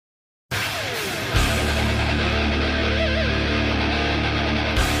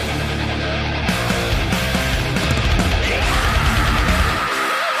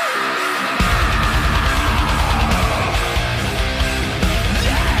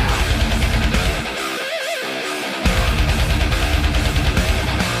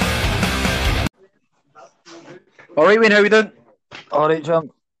All right, Wayne, how you doing? All right,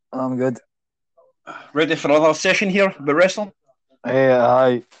 champ. I'm good. Ready for another session here about wrestling? Hey,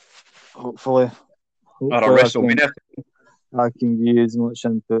 aye. Hopefully, Or a hopefully, WrestleMania? I can give you as much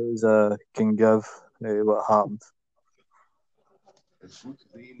input as I can give. What happened?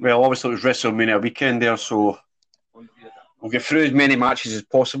 Well, obviously it was WrestleMania weekend there, so we'll get through as many matches as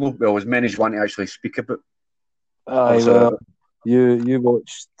possible. Well, as many as you want to actually speak about. Aye, Obviously, well, you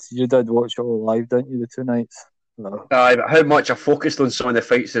did watch it all live, didn't you? The two nights. No. but how much I focused on some of the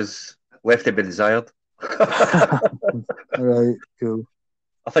fights is left to be desired. I Right, cool.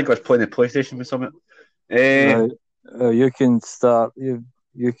 think I was playing the PlayStation with something. Eh, Right, you can start.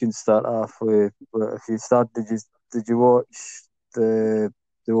 You can start halfway. But if you start, did you watch the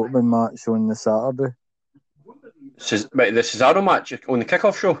the opening match on the Saturday? the Cesaro match on the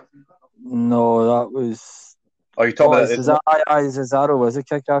kickoff show. No, that was. Are you talking Oh, about it? Cesaro was a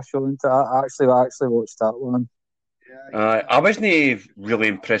kick-off show, isn't it? I actually watched that one. I wasn't really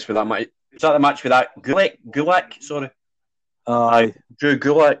impressed with that match. Was that the match with that Gulak? Sorry. I Aye, Drew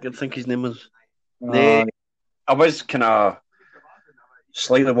Gulak, I think his name was. Nah, aye. I was kind of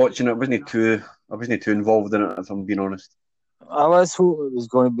slightly watching it. I wasn't too involved in it, if I'm being honest. I was hoping it was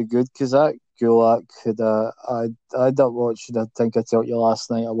going to be good because that Gulak had. I did watch it. I think I told you last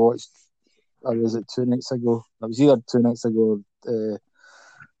night. I watched. I was it 2 nights ago. I was either 2 nights ago.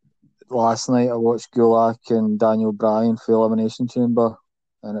 Last night I watched Gulak and Daniel Bryan for Elimination Chamber,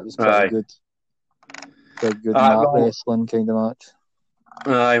 and it was pretty Aye, good. Pretty good mat well, wrestling kind of match.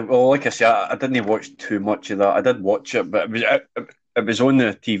 like I said, I didn't watch too much of that. I did watch it, but it was on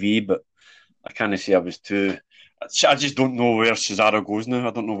the TV. But I can't say I was too. I just don't know where Cesaro goes now.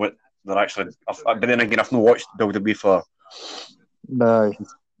 I don't know what they're actually. But then again, I've not watched WWE for Aye.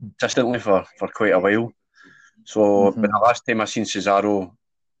 consistently for quite a while. So, but Mm-hmm. the last time I seen Cesaro,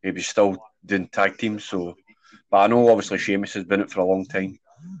 he was still doing tag teams. So, but I know obviously Sheamus has been it for a long time.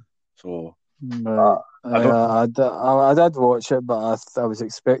 So, Right. uh, I don't. I did watch it, but I was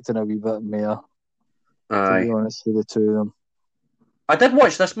expecting a wee bit more, to be Aye, honest, with the two of them. I did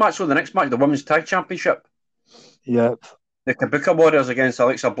watch this match. So the next match, the Women's Tag Championship, Yep. the Kabuka Warriors against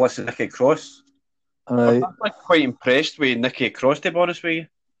Alexa Bliss and Nikki Cross. I'm Right. actually quite impressed with Nikki Cross, to be honest with you.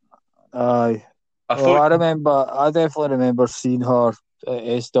 Aye. I Well, thought, I definitely remember seeing her at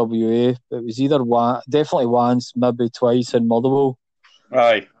SWA. It was either definitely once, maybe twice in Motherwell.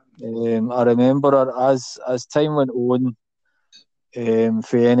 aye, I remember her as time went on,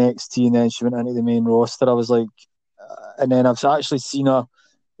 for NXT, and then she went into the main roster. I was like, and then I've actually seen her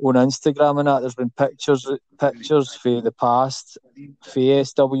on Instagram and that. There's been pictures for the past for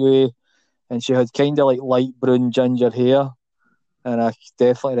SWA, and she had kind of like light brown ginger hair, and I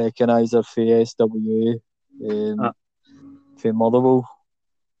definitely recognise her for SWA, uh, for Motherwell.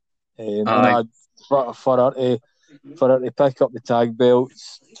 And aye, for her to pick up the tag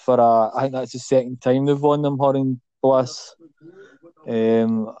belts I think that's the second time they've won them. Her and Bliss.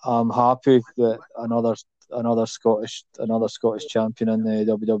 I'm happy that another Scottish champion in the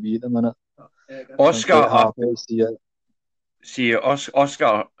WWE at the minute. I'm Oscar. quite happy to see it.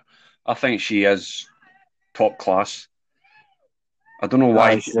 Oscar. I think she is top class. I don't know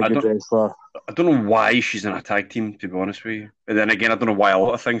why. Aye, she's a good wrestler. I don't know why she's in a tag team. To be honest with you, but then again, I don't know why a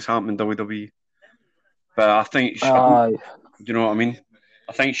lot of things happen in WWE. But Aye, you know what I mean.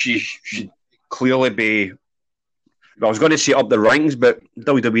 I think she should clearly be. Well, I was going to say up the ranks, but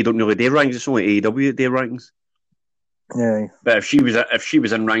WWE don't really do ranks. It's only AEW that do ranks. yeah, But if she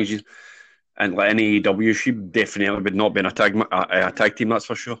was in ranks and like in AEW, she definitely would not be in a tag team. That's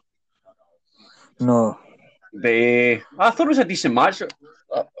for sure. no, But I thought it was a decent match.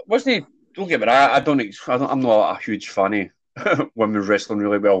 Wasn't he? Don't get me wrong. I'm not a huge fan of women's wrestling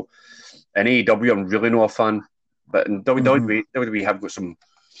really well. In AEW, I'm really not a fan. But in mm-hmm. WWE have got some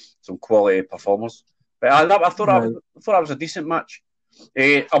quality performers. But Right, I thought that was a decent match.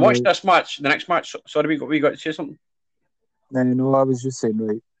 I watched right. this match, the next match. Sorry, we got to say something. No, I was just saying,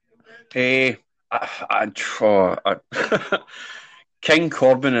 right. Uh, King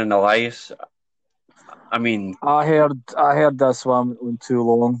Corbin and Elias. I mean, I heard this one on too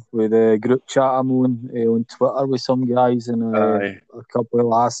long with a group chat I'm on Twitter with some guys and uh, a couple of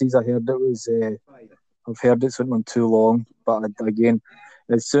lassies. I've heard it's went on too long, but again,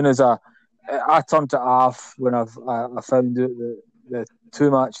 as soon as I turned it off when I found out that the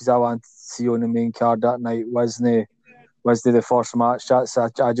two matches I wanted to see on the main card that night wasn't the first match.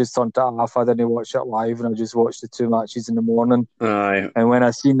 I just turned it off. I didn't watch it live, and I just watched the two matches in the morning. uh, And when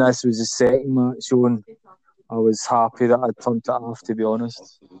I seen this was the second match on, I was happy that I turned it off. To be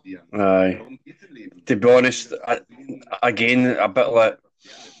honest, to be honest, again, a bit like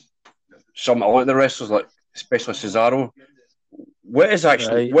a lot of the wrestlers, like especially Cesaro.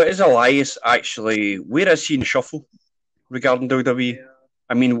 Right. What is Elias actually? Where is he in the shuffle regarding WWE?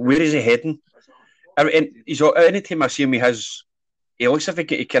 I mean, where is he heading? Anytime I see him, he looks like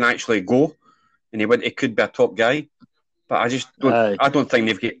he can actually go, and he could be a top guy. But Aye. I don't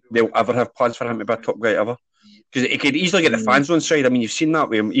think they'll ever have plans for him to be a top guy ever, because he could easily get the fans on side. I mean, you've seen that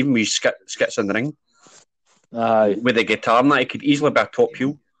with him, even with his skits in the ring Aye. with the guitar, and that he could easily be a top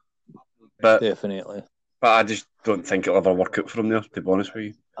heel. But Definitely. I just don't think it'll ever work out for him there, to be honest with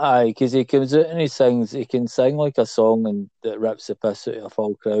you. Aye, because he comes out and he sings. He can sing like a song and that rips the piss out of a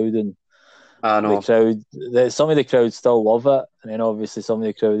full crowd, and I the know. crowd. Some of the crowd still love it, and then obviously some of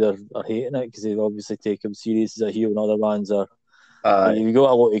the crowd are hating it because they obviously take him serious as a heel, and other ones are. Like, you got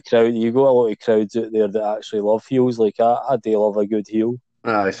a lot of crowd. You got a lot of crowds out there that actually love heels. Like I do love a good heel.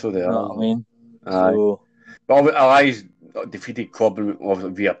 Aye, so they You are. know what I mean? Aye. So. But Elias defeated Corbin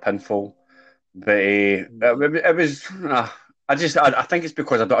via pinfall. But it was. I think it's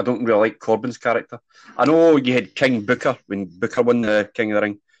because I don't really like Corbin's character. I know you had King Booker when Booker won the King of the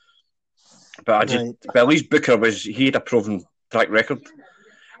Ring, but at least he had a proven track record.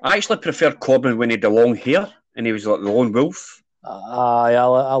 I actually prefer Corbin when he had the long hair and he was like the lone wolf. I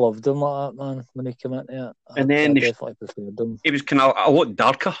loved him like that, man, when he came into it. And then I definitely preferred him. He was kind of a lot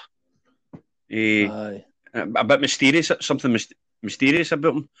darker. Aye. A bit mysterious, something mysterious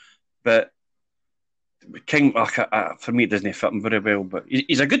about him. But King, for me, it doesn't fit him very well. But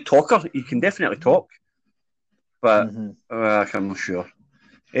he's a good talker. He can definitely talk. But I'm not sure.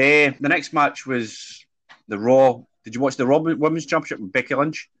 The next match was the Raw. Did you watch the Raw Women's Championship with Becky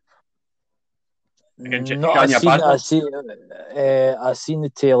Lynch? No, I seen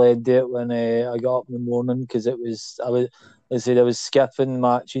the tail end of it when I got up in the morning because I was skipping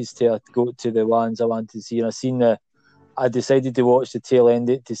matches to go to the ones I wanted to see, and I decided to watch the tail end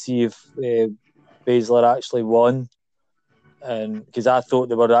of it to see if Baszler actually won, and because I thought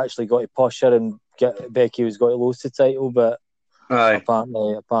they were actually going to push her and Becky was going to lose the title, but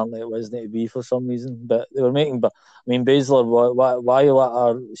apparently it wasn't to be for some reason. But they were making. But I mean, Baszler, why you let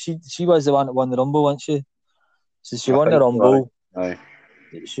her? She was the one that won the Rumble, wasn't she? So she won the Rumble. Aye.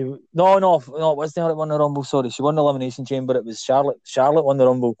 No, it wasn't her that won the Rumble. Sorry, she won the Elimination Chamber. It was Charlotte. Charlotte won the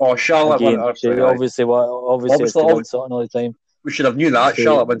Rumble. Oh, Charlotte won. Obviously it's the one something all the time. We should have knew that. So,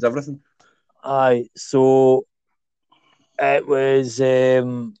 Charlotte wins everything. Aye, so it was. They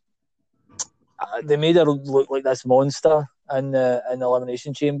made her look like this monster in the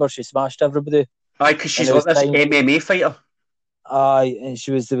Elimination Chamber. She smashed everybody. Aye, because she's like this MMA fighter. Aye, and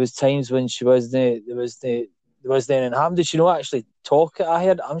there was times when she wasn't. There was then in Ham. Did she not actually talk?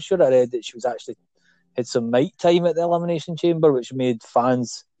 I'm sure I read that she was actually had some mic time at the Elimination Chamber, which made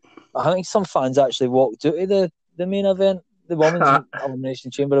fans. I think some fans actually walked out of the main event. The women's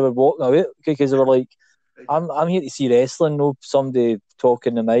Elimination Chamber were walking out because they were like, "I'm here to see wrestling, no somebody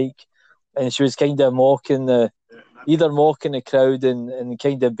talking the mic." And she was kind of mocking the crowd and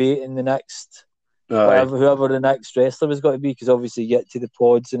kind of baiting the next whoever the next wrestler was going to be, because obviously you get to the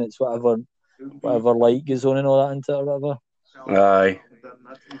pods and it's whatever light goes on and all that into it or whatever. Aye,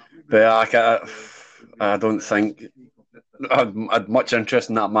 but I don't think I had much interest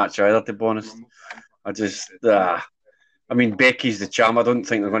in that match either, to be honest. I mean, Becky's the champ. I don't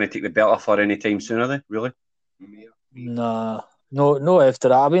think they're going to take the belt off her anytime soon, are they? Really? Nah. No, after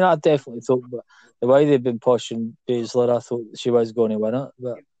that. I mean, I definitely thought, but the way they've been pushing Baszler, I thought she was going to win it,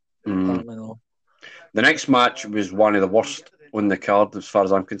 but apparently no. The next match was one of the worst on the card, as far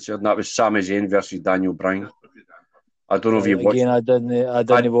as I'm concerned. That was Sami Zayn versus Daniel Bryan. I don't know if you watched. Again, I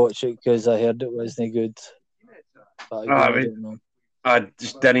didn't watch it because I heard it wasn't good. But again, I don't know. I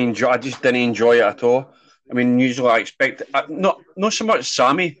just didn't enjoy it at all. I mean, usually I expect not so much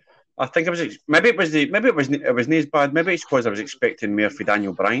Sami. I think maybe it wasn't as bad. Maybe it's because I was expecting more for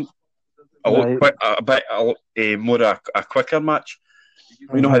Daniel Bryan. A bit more a quicker match.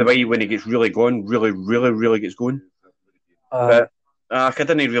 You know how the way when he gets really going, really gets going. But I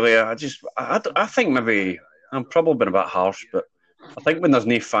didn't really. I think maybe I'm probably been a bit harsh, but I think when there's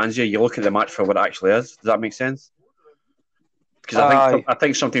no fans here, you look at the match for what it actually is. Does that make sense? Because I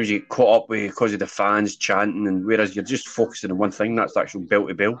think sometimes you get caught up with because of the fans chanting, and whereas you're just focusing on one thing, that's the actual bell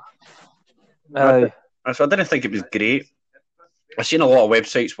to bell. So I didn't think it was great. I've seen a lot of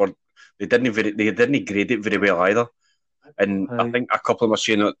websites where they didn't grade it very well either, and I think a couple of them were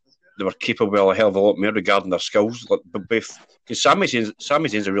saying that they were capable of a hell of a lot more regarding their skills. Because Sami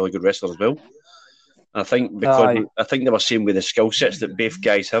Zayn's a really good wrestler as well. And I think they were saying with the skill sets that both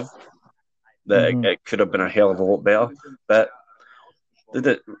guys have, that it could have been a hell of a lot better. But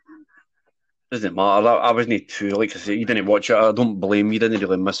doesn't matter. I wasn't too, like I say, you didn't watch it. I don't blame you. Didn't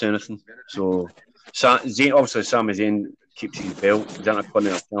really miss anything. So Obviously, Sami Zayn keeps his belt, the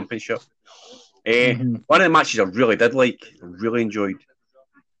Intercontinental Championship. Mm-hmm. One of the matches I really did like, really enjoyed,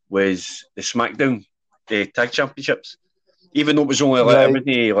 was the SmackDown Tag Championships. Even though it was only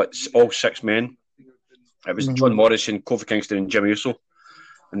Right. all 6 men, it was John Mm-hmm. Morrison, Kofi Kingston, and Jimmy Uso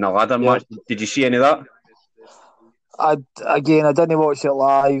in the ladder Yep. match. Did you see any of that? I didn't watch it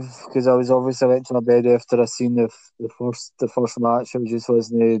live because I was obviously went to my bed after I seen the first match. I just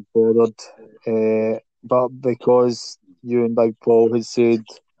wasn't bothered. But because you and Big Paul had said,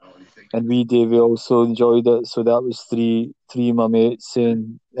 and we Davey also enjoyed it, so that was three of my mates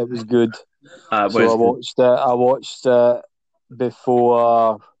saying it was good. It So was I good. watched it.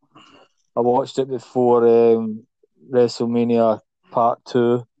 Before. I watched it before WrestleMania Part 2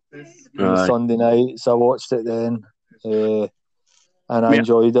 on the Sunday night. So I watched it then, and I Mate,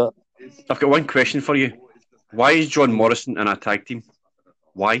 enjoyed it. I've got one question for you. Why is John Morrison in a tag team?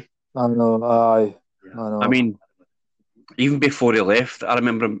 Why? I know. I I know. mean, even before he left, I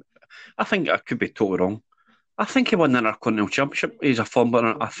remember him. I think I could be totally wrong. I think he won the Intercontinental Championship.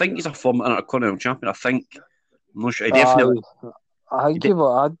 I think he's a former Intercontinental Champion. I'm not sure. He definitely. I think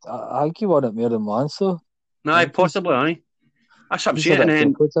I think he won it more than once, though. Aye, possibly. Aye, that's what I'm He's had saying. it a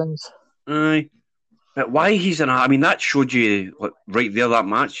And couple of times. then, aye, but why he's in a? I mean, that showed you right there that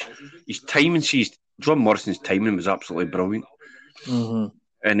match. His timing, John Morrison's timing was absolutely brilliant. Mm-hmm.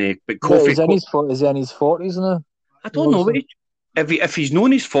 And but Yeah, Kofi, is he in his 40s now? I don't know. If he's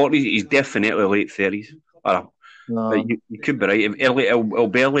known his 40s, he's definitely late 30s. No. You could be right. It'll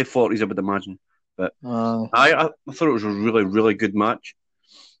be early 40s, I would imagine. But I thought it was a really, really good match.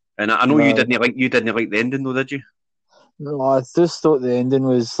 And I know you didn't like the ending though, did you? No, I just thought the ending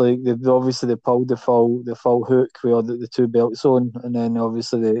was like they pulled the full hook with the two belts on, and then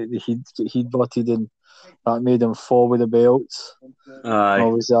obviously the butted and that made him fall with the belts. Aye.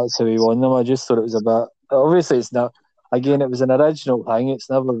 Obviously that's how he won them. I just thought it was a bit. Obviously it's not. Again, it was an original thing. It's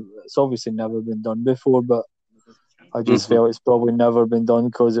obviously never been done before, but I just felt it's probably never been done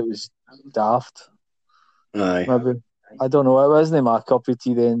because it was daft. Aye. Maybe I don't know. It wasn't my cup of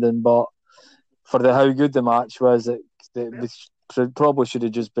tea the ending, but for how good the match was, it probably should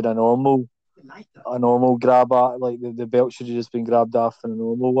have just been a normal grab at, like the belt should have just been grabbed off in a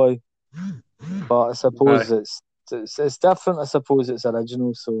normal way. But I suppose it's different. I suppose it's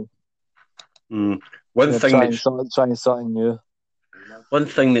original, so trying something new. One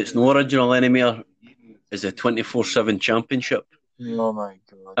thing that's no original anymore is the 24/7 Championship. Oh my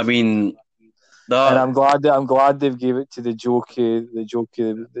god! I mean, and I'm glad they've gave it to the joke of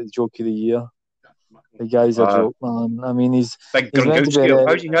the year. The guy's a joke, man. I mean, he's meant to be How do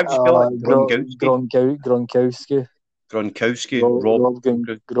you spell it? Gronkowski. Rob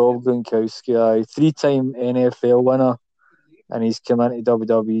Gronkowski, aye. 3-time NFL winner, and he's come into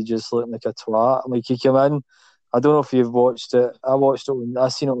WWE just looking like a twat. Like he came in, I don't know if you've watched it. I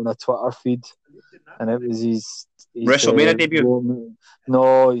seen it on a Twitter feed, and it was his WrestleMania debut.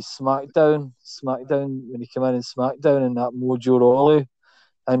 No, he's SmackDown when he came in SmackDown, and that Mojo Rawley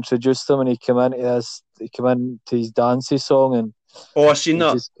introduced him, and he came into his dancey song, and I seen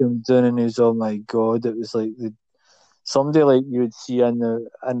that. Just came down, and he was, oh my god, it was like somebody like you would see in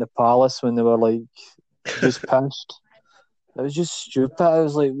the palace when they were like just pinched. It was just stupid. I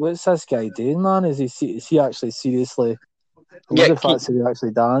was like, what's this guy doing, man? Is he actually seriously? What if that's how he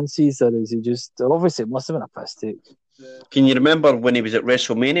actually dances, or is he just? Obviously, it must have been a piss take. Can you remember when he was at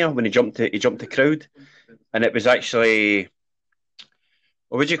WrestleMania when he jumped the crowd, and it was actually,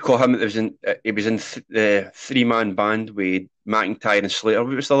 what would you call him? He was in the 3-man band with McIntyre and Slater.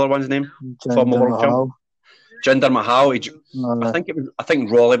 What was the other one's name? Former world champion. Jinder Mahal. I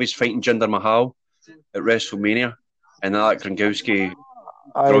think Rawley was fighting Jinder Mahal at WrestleMania, and that Gronkowski.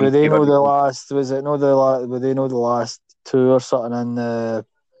 Would they know the last? Was it no the last? Would they know the last 2 or something in the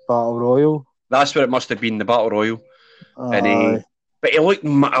Battle Royal? That's what it must have been, the Battle Royal. But he looked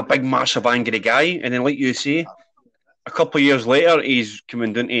a big, massive, angry guy, and then, like you say, a couple of years later, he's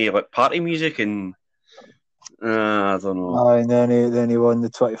coming down to like party music, and I don't know. And then he won the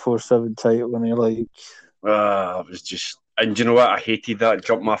 24/7 title, and he like. It was just, and you know what? I hated that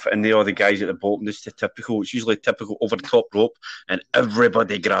jump off, and all the guys at the bottom. It's typical. It's usually typical over the top rope, and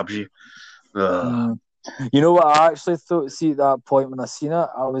everybody grabs you. You know what I actually thought? See, at that point when I seen it,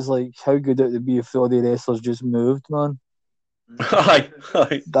 I was like, "How good it would be if all the wrestlers just moved, man." Aye.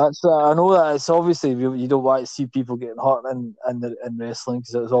 That's I know that it's obviously you don't want to see people getting hurt in wrestling,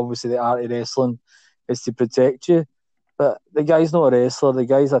 because it's obviously the art of wrestling is to protect you. But the guy's not a wrestler. The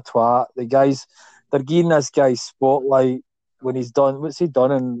guy's a twat. They're giving this guy spotlight when he's done. What's he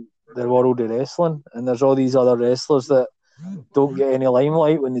done in the world of wrestling? And there's all these other wrestlers that don't get any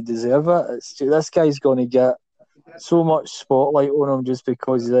limelight when they deserve it. This guy's going to get so much spotlight on him just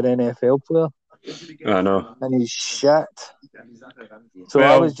because he's an NFL player. I know. And he's shit. So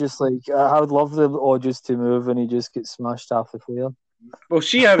Well, I was just like, I would love the just to move and he just gets smashed half the flare. we'll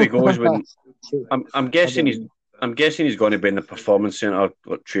see how he goes when. I'm guessing he's going to be in the performance centre,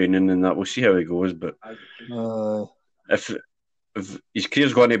 like training and that. We'll see how he goes, but if his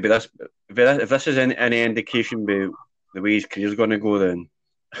career's going to be this, if this is any indication by the way his career's going to go, then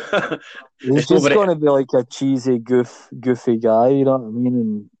he's just going to be like a cheesy, goofy guy. You know what I mean?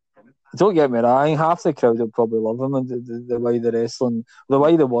 And don't get me wrong, half the crowd will probably love him and the way the wrestling, the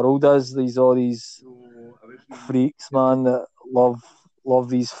way the world is. All these freaks, man, that love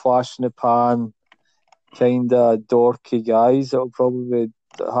these flash in the pan, kind of dorky guys. It'll probably be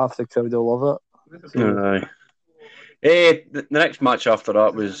half the crowd will love it. So. The next match after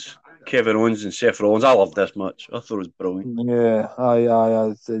that was Kevin Owens and Seth Rollins. I loved this match. I thought it was brilliant. Yeah,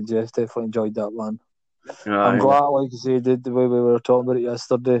 I definitely enjoyed that one. I'm glad, like you said, the way we were talking about it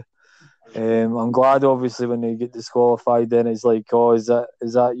yesterday. I'm glad, obviously, when they get disqualified, then it's like, oh, is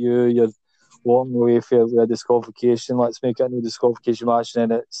that you? You're walking away with a disqualification. Let's make it a no disqualification match, and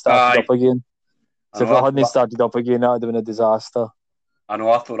then it started up again. So if it hadn't started up again, that would have been a disaster. I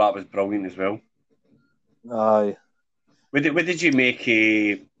know. I thought that was brilliant as well. Aye. What did you make?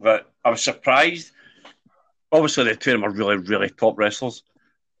 That I was surprised. Obviously, the two of them are really, really top wrestlers.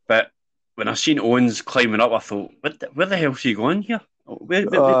 But when I seen Owens climbing up, I thought, where the hell's he going here?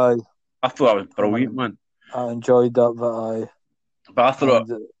 I thought that was brilliant, man. I enjoyed that, but I thought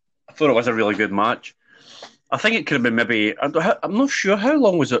it was a really good match. I think it could have been maybe. I'm not sure how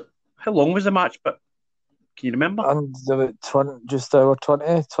long was it. How long was the match? But can you remember? And about 20, just over 20.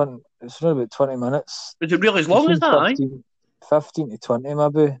 It's only about 20 minutes. Was it really as long as that? 15 to 20,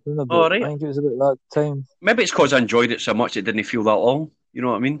 maybe. Right. I think it was about that time. Maybe it's because I enjoyed it so much it didn't feel that long. You know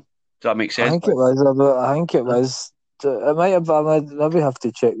what I mean? Does that make sense? I think it was. It might have. I maybe have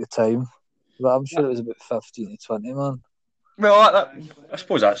to check the time, but I'm sure it was about 15 to 20, man. Well, I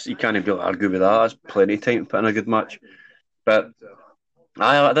suppose you can't be able to argue with that. That's plenty of time to put in a good match. But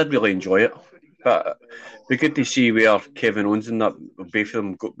I did really enjoy it. But it'd be good to see where Kevin Owens and that both of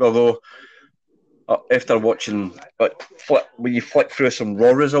them go. Although after watching, when you flick through some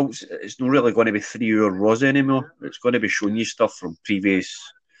Raw results, it's not really going to be 3 hour Raws anymore. It's going to be showing you stuff from previous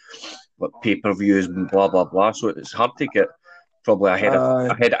pay-per-views and blah blah blah. So it's hard to get probably ahead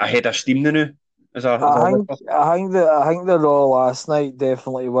of steam now. I think the Raw last night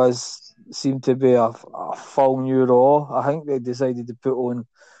definitely seemed to be a full new Raw. I think they decided to put on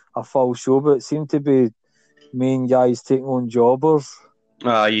a full show, but it seemed to be main guys taking on jobbers.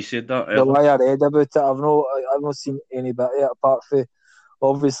 You said that. The way I read about it, I've not seen any bit of it apart from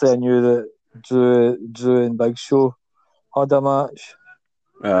obviously I knew that Drew and Big Show had a match.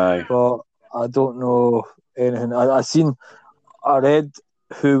 Aye. But I don't know anything. I read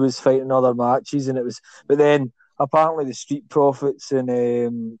who was fighting other matches, and it was. But then apparently the Street Profits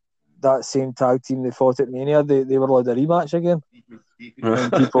and that same tag team they fought at Mania, they were allowed a rematch again.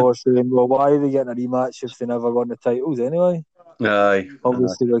 And people were saying, "Well, why are they getting a rematch if they never won the titles anyway?" Aye.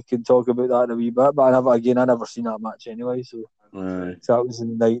 Obviously, we can talk about that in a wee bit, but I never seen that match anyway. So that was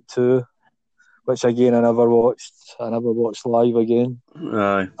in night 2. Which again I never watched. I never watched live again.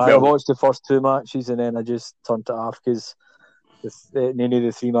 I watched the first 2 matches and then I just turned it off because none of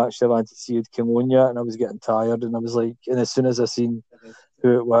the 3 matches I wanted to see had come on yet, and I was getting tired. And I was like, and as soon as I seen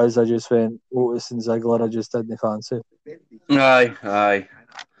who it was, I just went Otis and Ziggler. I just didn't fancy. Aye.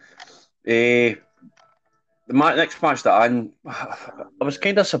 The next match that I was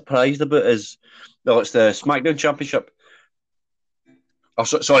kind of surprised about is it's the SmackDown Championship. Oh,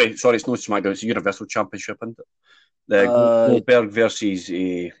 sorry, it's not SmackDown, it's the Universal Championship, isn't it? The Goldberg versus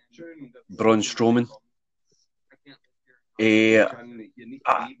Braun Strowman. I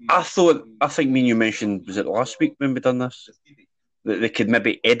think me and you mentioned, was it last week when we done this? That they could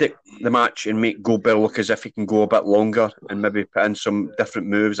maybe edit the match and make Goldberg look as if he can go a bit longer and maybe put in some different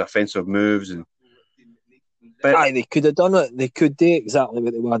moves, offensive moves. But they could have done it. They could do exactly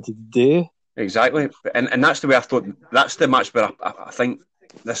what they wanted to do. Exactly, and that's the way I thought. That's the match where I think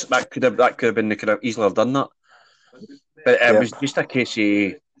that could have been. They could have easily have done that, but it was just a case of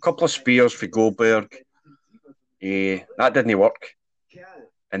a couple of spears for Goldberg. That didn't work,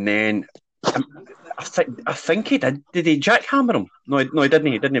 and then I think he did. Did he jackhammer him? No, he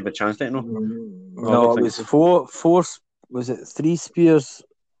didn't. He didn't have a chance, didn't he? No, it was four. Was it 3 spears?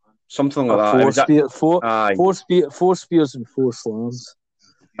 Something like that. Four spears and 4 slams.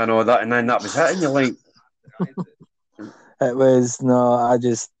 I know that, and then that was it, and you're like... It was, no, I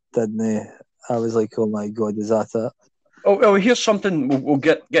just didn't... I was like, oh my God, is that it? Oh, here's something we'll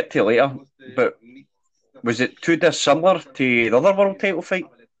get to later. But was it too dissimilar to the other world title fight?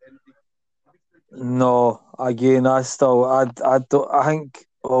 No, again, I don't. I think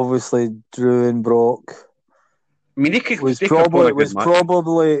obviously Drew and Brock I mean, was they could have put on probably a good match.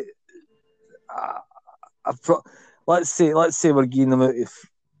 uh, let's say we're giving them out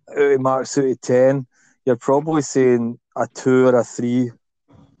of marks out of 10. You're probably saying a 2 or a 3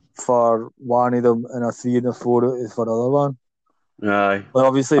 for one of them and a 3 and a 4 for the other one. Aye. But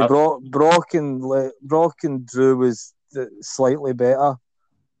obviously, I, Brock and Drew was slightly better,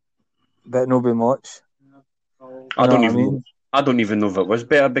 but not by much. I You know don't what I even know. mean? I don't even know if it was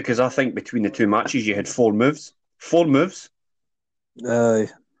better because I think between the two matches you had four moves. Four moves. Aye.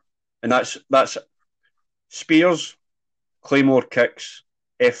 And that's spears, claymore kicks,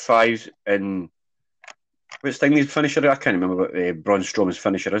 F5s, and what's Stingley's finisher? I can't remember what Braun Strowman's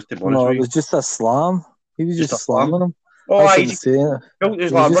finisher is, to be honest No, with it you. was just a slam. He was Just a just slam. slamming him. Oh, That's what aye, I'm saying.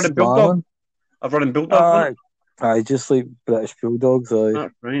 it's He was like a just running bulldog. slamming. A running bulldog, wasn't Aye. Aye, just like British Bulldogs, aye.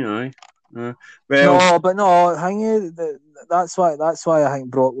 it? Right, aye. Well, No, but no, hang it. That's why I think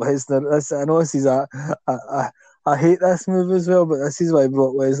Brock Lesnar. I know this is I hate this move as well, but this is why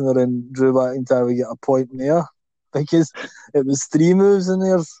Brock Lesnar and Drew McIntyre get a point there because it was 3 moves in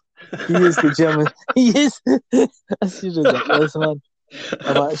there. He used the German. He is. This is ridiculous, man.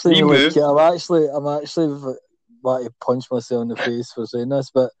 I'm actually three like moves. I'm actually want to punch myself in the face for saying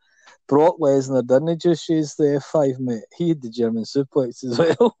this, but Brock Lesnar didn't just use the F5, mate. He had the German suplex as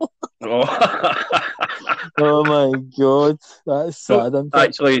well. Oh. Oh my god, that's So sad, isn't it?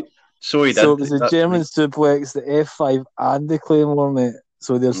 actually, so he So did. it was a That's German right. suplex, the F5, and the Claymore, mate.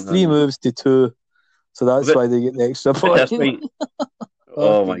 So there's 3 No. moves to 2. So that's why they get the extra point. That's right.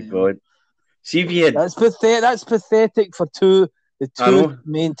 Oh my Fucking hell. god. See if you had. That's pathetic. That's pathetic for the I two know.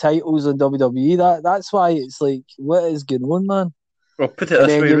 main titles in WWE. That's why it's like, what is going on, man? Well, put it And this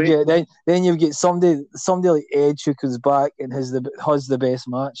then way, you right? get then you get somebody like Edge who comes back and has the best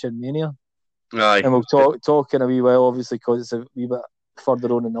match in Mania. Aye. And we'll talk in a wee while, obviously, because it's a wee bit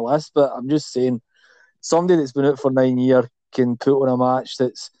further on in the list. But I'm just saying, somebody that's been out for 9 years can put on a match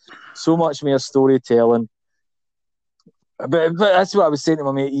that's so much more storytelling. But that's what I was saying to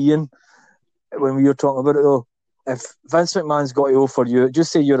my mate Ian when we were talking about it, though. If Vince McMahon's got to offer you,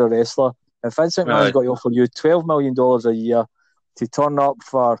 just say you're a wrestler, if Vince McMahon's Aye. got to offer you $12 million a year to turn up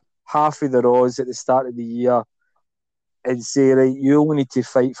for half of the Raws at the start of the year and say, right, you only need to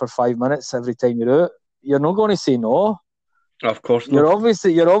fight for 5 minutes every time you're out, you're not going to say no. Of course not. You're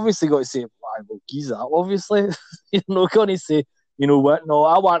obviously going to say, well, geez, that obviously. You're not going to say, you know what? No,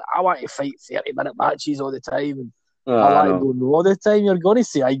 I want to fight 30-minute matches all the time, and I I want to know. go no all the time. You're going to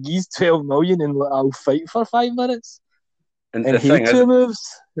say, I geez 12 million and I'll fight for 5 minutes And and the hate thing is, 2 moves.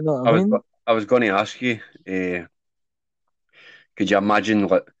 You know what I I was mean? I was going to ask you, could you imagine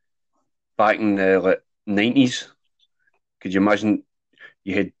like back in the like 90s? Could you imagine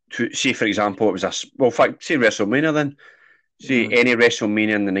you had two, say for example it was in fact say WrestleMania then, say Mm. any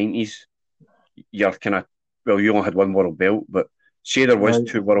WrestleMania in the 90s, you're kind of you only had one world belt, but say there was Right,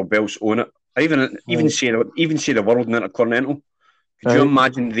 two world belts on it, or even right, say the world and intercontinental. Could you right.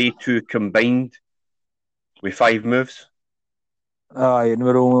 imagine they two combined with 5 moves Aye, and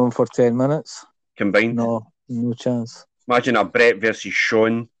we're only on for 10 minutes. combined? No chance. Imagine a Brett versus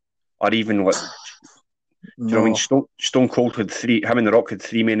Shawn, or even like, do you know what I mean? No, Stone Cold had three. Him and The Rock had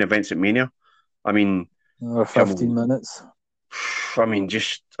 3 main events at Mania. I mean, or come 15 on. minutes. I mean,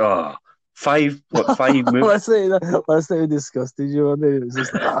 just what 5 moves? Let's say we discussed it. You were It was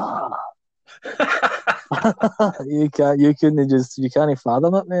just like, you can't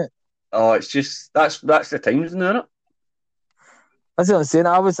fathom it, mate. Oh, it's just that's the times, isn't it? That's what I'm saying.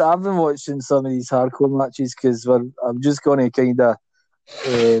 I've been watching some of these hardcore matches because I'm just going to kind of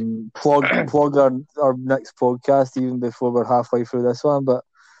plug our next podcast even before we're halfway through this one. But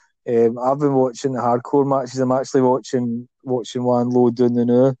I've been watching the hardcore matches. I'm actually watching one low down the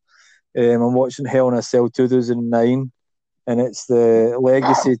now. I'm watching Hell in a Cell 2009, and it's the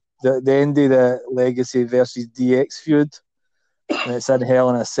Legacy, the end of the Legacy versus DX feud, and it's in Hell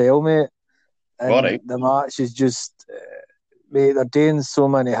in a Cell, mate. All And right. the match is just, mate, they're doing so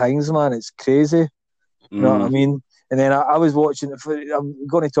many things, man. It's crazy. You know what I Mm, mean? And then I was watching. I'm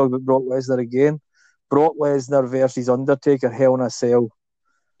going to talk about Brock Lesnar again. Brock Lesnar versus Undertaker, Hell in a Cell.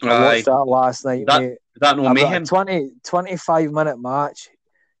 I watched aye. that last night, That mate. that no About a mayhem. 25 minute match.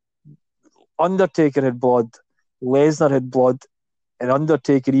 Undertaker had blood, Lesnar had blood, and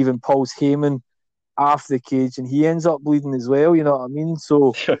Undertaker even pulls Heyman off the cage, and he ends up bleeding as well. You know what I mean?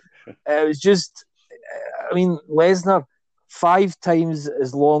 So it was just, I mean, Lesnar 5 times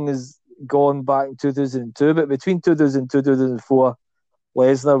as long as gone back in 2002, but between 2002 and 2004,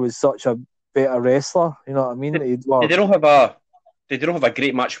 Lesnar was such a better wrestler. You know what I mean? Did they not have a Did they not have a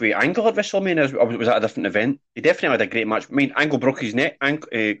great match with Angle at WrestleMania? Or was that a different event? He definitely had a great match. I mean, Angle broke his neck. Kurt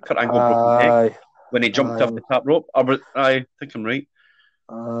Angle broke his neck Aye, when he jumped off aye, the top rope. I think I'm right.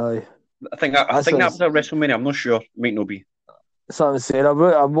 aye. I That's think what that was at WrestleMania. I'm not sure. Might not be. that's what I'm saying.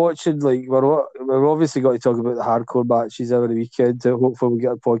 I'm watching, like, we're obviously got to talk about the hardcore matches every weekend. Hopefully, we'll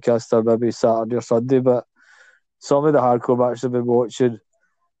get a podcast or maybe Saturday or Sunday. But some of the hardcore matches I've been watching,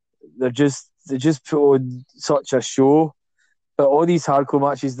 they just put on such a show. But all these hardcore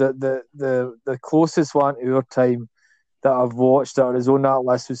matches, the closest one to our time that I've watched that is on that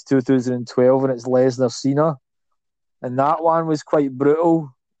list was 2012, and it's Lesnar Cena, and that one was quite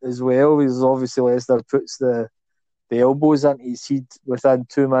brutal as well. Because obviously Lesnar puts the elbows into his head within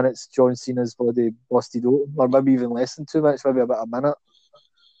 2 minutes. John Cena's body busted open, or maybe even less than 2 minutes, maybe about a minute.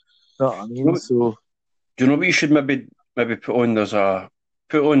 You know what I mean? So, Do you know what you should maybe put on?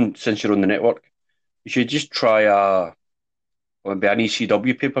 Put on, since you're on the network. You should just try maybe an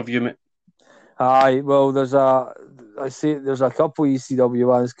ECW pay per view, mate. aye, well, there's a couple ECW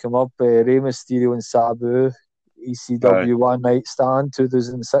ones come up. Rey Mysterio and Sabu, Aye. ECW One Night Stand,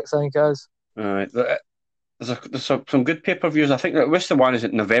 2006, I think it is. Some good pay per views. I think what's the one? Is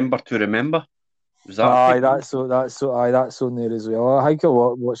it November to Remember? Was that a Aye, pay-per-view? that's on there as well. I think I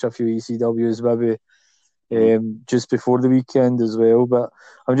watch a few ECWs maybe Mm. just before the weekend as well. But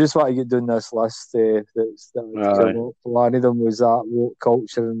I'm just want to get down this list that's Aye. come up. One of them was that woke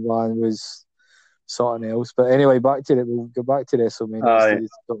culture, and one was something else. But anyway, we'll go back to WrestleMania Aye. instead of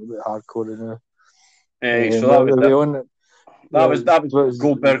talking about hardcore now. So Well, that was the on that was was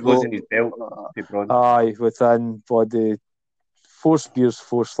Goldberg losing his belt to Braun. aye, within bloody 4 spears,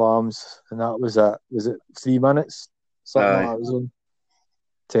 4 slams, and that was it. Was it 3 minutes? Something like Aye. that. It was on.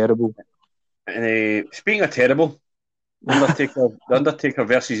 Terrible. And speaking of terrible, the Undertaker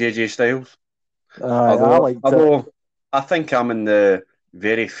versus AJ Styles. Aye, I Although, liked it. although I think I'm in the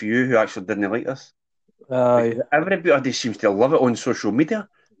very few who actually didn't like this, because Aye, everybody seems to love it on social media.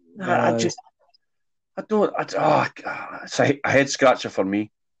 I aye. just, I don't, it's a head scratcher for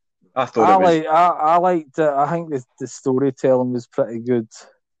me. I thought I it was, like. I liked it. I think the storytelling was pretty good.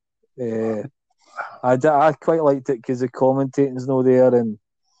 I quite liked it because the commentating's no there, and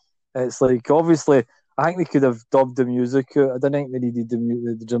it's like obviously I think they could have dubbed the music out. I don't think they needed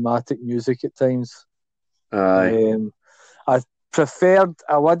the dramatic music at times. aye, I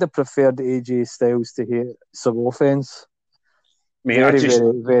would have preferred AJ Styles to hit some offense. mate. Very,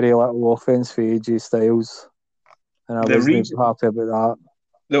 very, very little offense for AJ Styles, and I The wasn't reason, happy about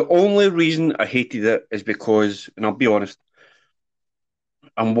the only reason I hated it is because, and I'll be honest,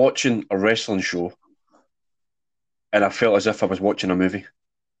 I'm watching a wrestling show, and I felt as if I was watching a movie.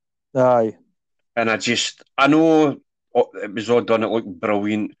 that. Aye, And I know it was all done, it looked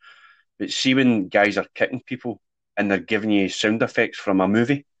brilliant, but see when guys are kicking people and they're giving you sound effects from a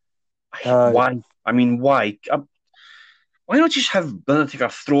movie, aye, why? I mean, why? Why not just have Undertaker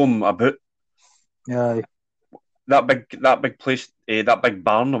throw him about aye, that big place, that big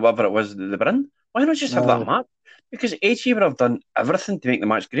barn or whatever it was that they were in? Why not just have that aye. match? Because AJ would have done everything to make the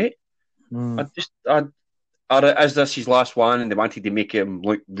match great. Mm, Or is this his last one and they wanted to make him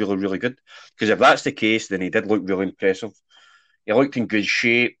look really, really good? Because if that's the case, then he did look really impressive. He looked in good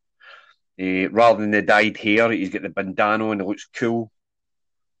shape. Rather than the dyed hair, he's got the bandana and it looks cool.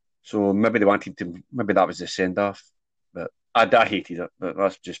 So maybe they wanted to, maybe that was the send off. But I hated it. But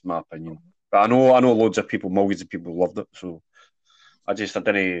that's just my opinion. But I know loads of people, millions of people loved it. So I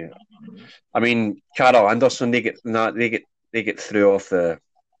didn't. I mean, Carol Anderson, they get through off the,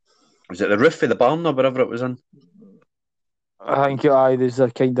 was it the roof of the barn or whatever it was in? I think there's a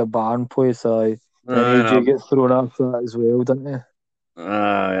kind of barn place. Aye, and AJ Uh, gets thrown after that as well, didn't he?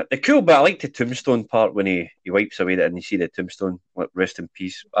 the cool, but I like the tombstone part when he wipes away that and you see the tombstone, like, rest in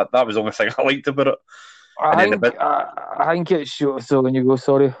peace. That was the only thing I liked about it. And then the bit, I think it's short. So when you go,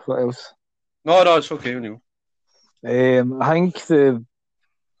 sorry, what else? no, it's okay. You I think I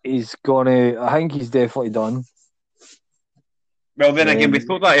think he's definitely done. Well, then again, we Um,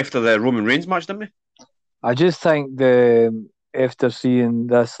 thought that after the Roman Reigns match, didn't we? I just think after seeing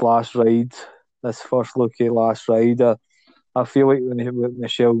this first look at last ride, I feel like when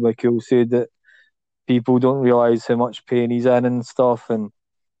Michelle McCool said that people don't realise how much pain he's in and stuff, and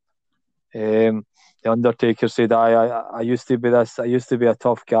the Undertaker said, I used to be this, I used to be a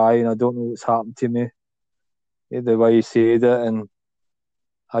tough guy, and I don't know what's happened to me." The way he said it, and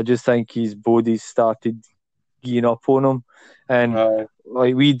I just think his body started giving up on him, and Uh,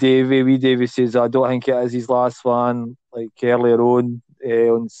 like Wee Davy says, I don't think it is his last one. Like earlier on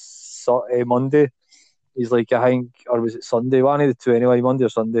Monday. He's like, I think, or was it Sunday? One of the two anyway, Monday or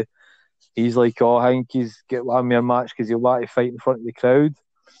Sunday. He's like, I think he's get one more match because he'll want to fight in front of the crowd.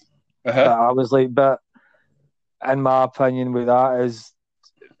 Uh-huh. But I was like, but in my opinion, with that is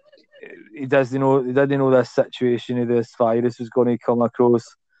he didn't know this situation of this virus was going to come across.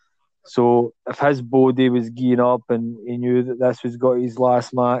 So if his body was gearing up and he knew that this was got his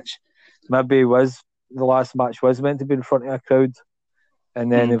last match, maybe the last match was meant to be in front of a crowd,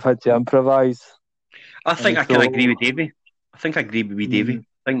 and then they've had to improvise. I think I can agree with Davey. I think I agree with Davey.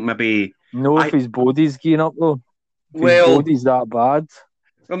 I think maybe if his body's gearing up though. If his body's that bad.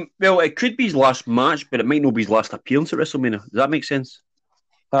 Well, it could be his last match, but it might not be his last appearance at WrestleMania. Does that make sense?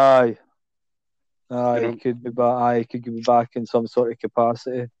 Aye. He could be back. He could be back in some sort of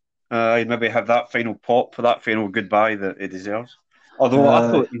capacity. He'd maybe have that final pop for that final goodbye that he deserves. Although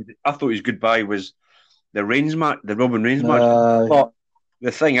I thought his goodbye was the Reigns match, the Roman Reigns match. But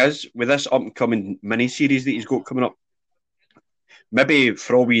the thing is, with this up and coming mini series that he's got coming up, maybe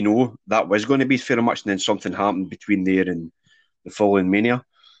for all we know, that was going to be his final match, and then something happened between there and the following Mania.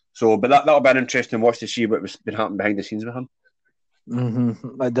 So, but that'll be an interesting watch to see what was been happening behind the scenes with him.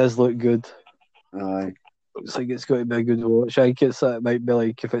 Mm-hmm. It does look good. Aye. Looks like it's going to be a good watch. I think it might be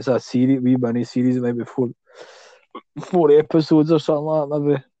like, if it's a wee mini series, it might be four episodes or something like that,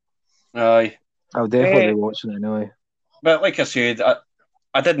 maybe. Aye. I'll definitely be watching it anyway. But like I said,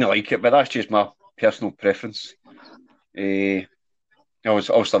 I didn't like it, but that's just my personal preference.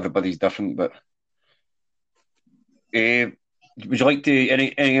 Obviously everybody's different, but would you like to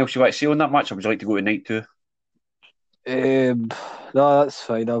anything else you like to say on that match, or would you like to go to night two? No, that's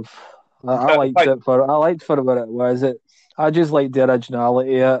fine. I liked it for what it was. I just liked the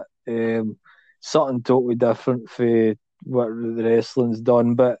originality of it. Something totally different for what the wrestling's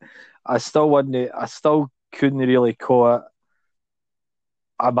done, but I still couldn't really call it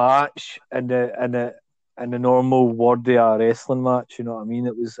a match in the normal word of a wrestling match. You know what I mean?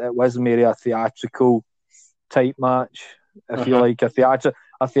 It was maybe a theatrical type match, if you like, a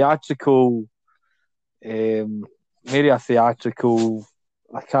theatrical. Maybe a theatrical.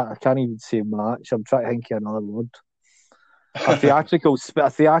 I can't even say match. I'm trying to think of another word. A theatrical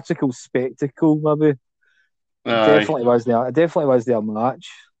spectacle, maybe. Definitely was there a match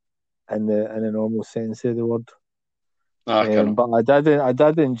in the normal sense of the word. But I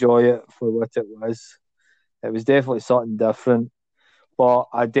did enjoy it for what it was. It was definitely something different. But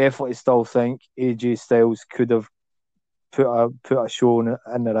I definitely still think AJ Styles could have put a show in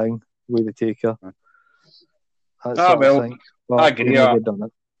the ring with the Taker. That's what I think. But I agree. Never done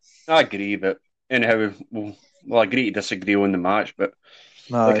it. I agree, but anyhow, we'll agree to disagree on the match. But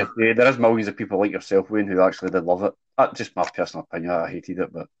like I say, there is millions of people like yourself, Wayne, who actually did love it. That's just my personal opinion. I hated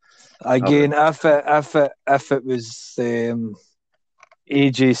it, but again, if it was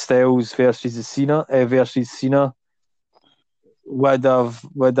AJ Styles versus Cena,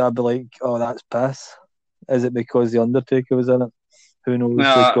 would I be like, oh, that's piss? Is it because the Undertaker was in it? Who knows?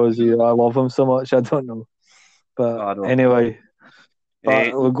 Because I love him so much. I don't know. But anyway,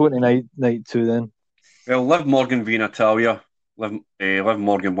 we'll go to night two then. Well, Liv Morgan v Natalia. Liv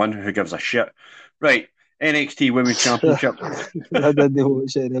Morgan won. Who gives a shit? Right. NXT Women's Championship. I didn't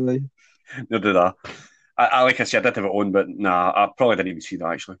watch it anyway. No, did I? Like I said, I did have it on, but nah, I probably didn't even see that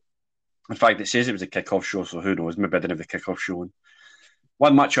actually. In fact, it says it was a kickoff show, so who knows? Maybe I didn't have the kickoff show on.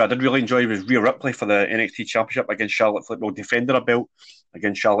 One match I did really enjoy was Rhea Ripley for the NXT Championship against Charlotte Flair. Well, defended her belt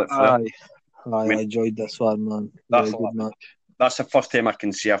against Charlotte Flair. I enjoyed this one, man. Very good match. That's the first time I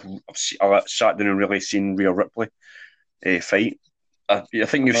can say I've sat down and really seen Rhea Ripley fight. I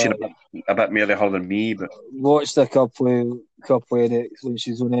think you've seen a bit more of her than me, but watched a couple of NXT when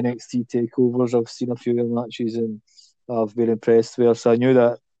she's on NXT takeovers. I've seen a few of her matches and I've been impressed with her. So I knew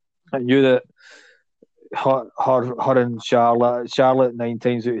that her and Charlotte 9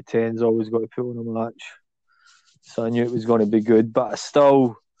 times out of 10's always got to put on a match. So I knew it was going to be good, but I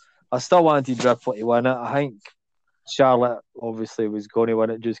still wanted Ripley to win it. I think Charlotte obviously was going to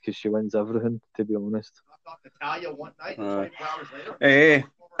win it just because she wins everything, to be honest. Natalia one night, 24 hours later.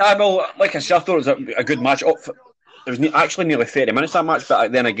 Well, like I said, I thought it was a good match. It was actually nearly 30 minutes that match,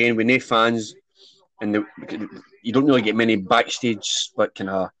 but then again, with no fans, and you don't really get many backstage kind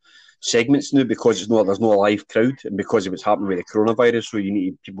of segments now because there's no live crowd, and because of what's happening with the coronavirus, so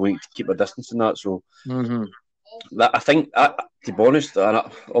people need to keep a distance and that. So that, I think, to be honest, and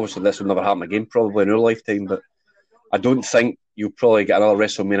obviously this will never happen again, probably in our lifetime, but I don't think you'll probably get another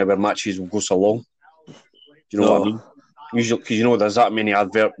WrestleMania where matches will go so long. Do you know what I mean? Usually, because there's that many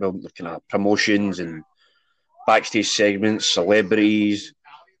kind of promotions and backstage segments, celebrities,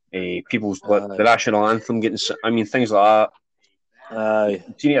 the national anthem getting. I mean, things like that. Aye.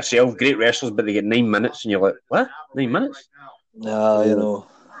 You've seen it yourself, great wrestlers, but they get 9 minutes, and you're like, what? 9 minutes? Nah, you know.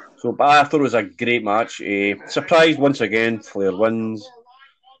 So, but I thought it was a great match. Surprised once again, Flair wins.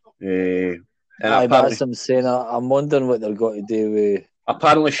 And Aye, that's what I'm saying. I'm wondering what they're going to do with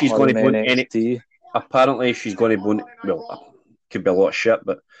apparently she's her going in to go in NXT. Apparently she's going to go. Well, could be a lot of shit,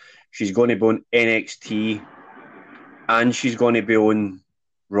 but she's going to be on NXT, and she's going to be on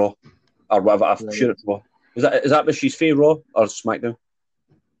Raw or whatever. I'm Right. sure it's Raw. Is that what she's for, Raw or SmackDown?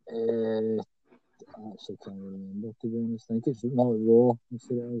 I actually can't remember, to be honest. I think it's not Raw. I'm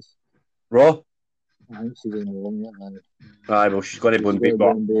sure it is. Raw. I think she's in Raw. Aye, well, she's going to be on She's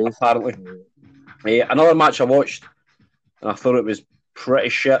Raw, going both. apparently. Another match I watched, and I thought it was pretty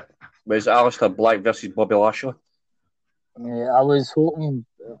shit, was Aleister Black versus Bobby Lashley. I was hoping.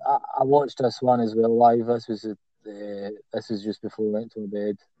 I watched this one as well live. This was just before I went to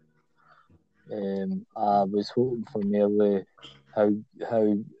bed. I was hoping for merely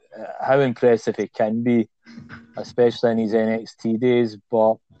how impressive he can be, especially in his NXT days.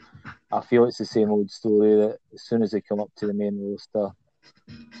 But I feel it's the same old story that as soon as they come up to the main roster,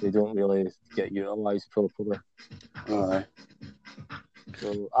 they don't really get utilised properly. Aye.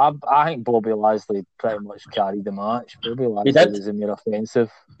 So I think Bobby Lashley pretty much carried the match. Bobby Lashley did. was more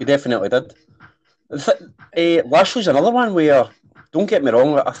offensive. He definitely did. Lashley's another one where, don't get me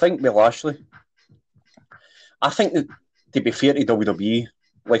wrong, I think with Lashley, I think that, to be fair to WWE,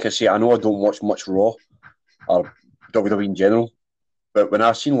 like I say, I know I don't watch much Raw or WWE in general, but when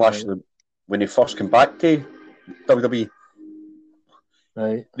I seen Lashley, when he first came back to WWE,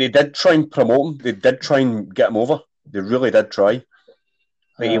 right, they did try and promote him. They did try and get him over. They really did try.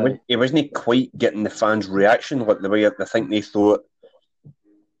 But he wasn't quite getting the fans' reaction like the way I think they thought.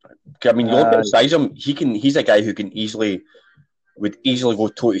 I mean, you look at the size of him, he's a guy who would easily go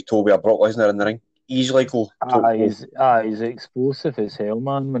toe to toe with a Brock Lesnar in the ring. Easily go. He's explosive as hell,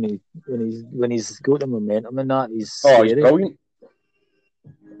 man. When he's got the momentum and that, he's scary. He's brilliant.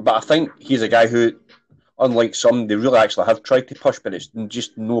 But I think he's a guy who, unlike some, they really actually have tried to push, but it's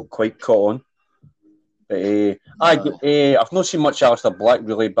just not quite caught on. But I've not seen much Aleister Black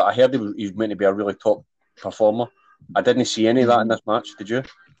really, but I heard he was meant to be a really top performer. I didn't see any of that in this match. Did you?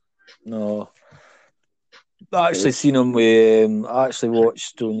 No. I actually seen him with. I actually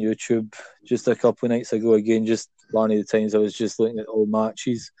watched on YouTube just a couple of nights ago. Again, just one of the times I was just looking at old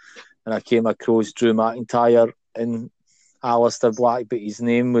matches, and I came across Drew McIntyre and Aleister Black, but his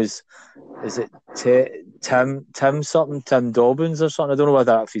name was, is it Tim something, Tim Dobbins or something? I don't know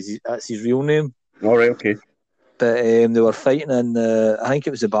whether that's his real name. All right, okay. But they were fighting in I think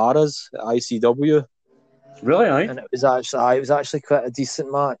it was the Barras at ICW. Really, aye? And it was actually quite a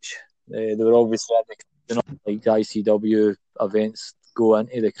decent match. They were obviously like ICW events go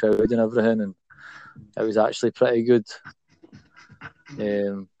into the crowd and everything, and it was actually pretty good.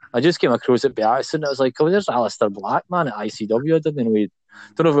 I just came across it by accident. I was like, oh, there's Aleister Black, man, at ICW. I didn't know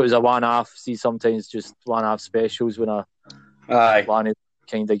don't know if it was a one-off. See, sometimes just one-off specials when one of the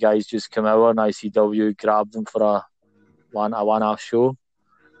kind of guys just come out and ICW grab them for a one-off show.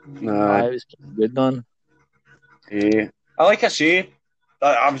 It was pretty good, man. Like I say,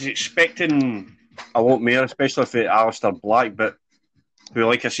 I was expecting a lot more, especially for Aleister Black, but who,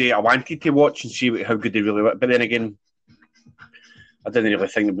 like I say, I wanted to watch and see how good they really were. But then again, I didn't really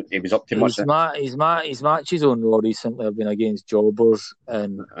think he was up to much. His matches on Raw recently have been against jobbers,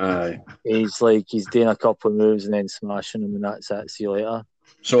 and he's doing a couple of moves and then smashing them, and that's it. See you later.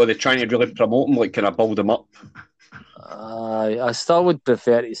 So are they trying to really promote him, like kind of build him up? I still would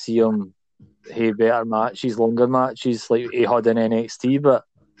prefer to see him have better matches, longer matches, like he had in NXT, but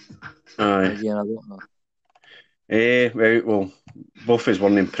again, I don't know. Well, both of us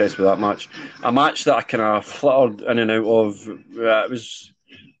weren't impressed with that match. A match that I kind of fluttered in and out of, it was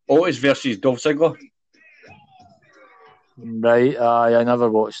Otis versus Dolph Ziggler. Right, I never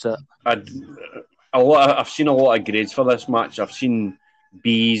watched it. I've seen a lot of grades for this match. I've seen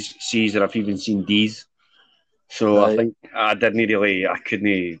B's, C's, and I've even seen D's. So I think I couldn't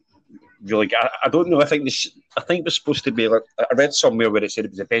really. I don't know. I think it was supposed to be like, I read somewhere where it said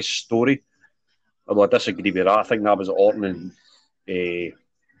it was the best story. Although I disagree with that. I think that was Orton and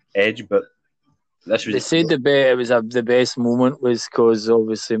Edge, but this was. They said the best moment was because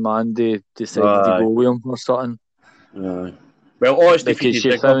obviously Mandy decided to go with him or something. Well, honestly, because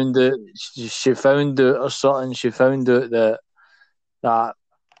she found out or something. She found out that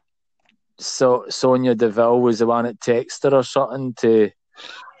Sonya Deville was the one that texted her or something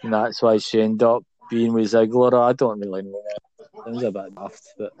and that's why she ended up being with Ziggler. I don't really know. It was a bit daft,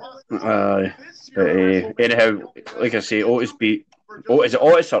 but anyhow, like I say, Otis beat Oh, is it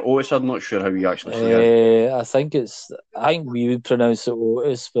Otis or Otis? I'm not sure how you actually say it. I think we would pronounce it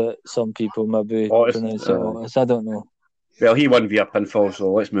Otis, but some people maybe Otis. pronounce it Otis. I don't know. Well, he won via pinfall,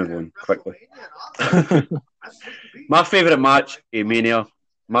 so let's move on quickly. My favourite match, Mania.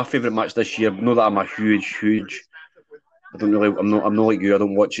 My favourite match this year. Know that I'm a huge. I'm not like you. I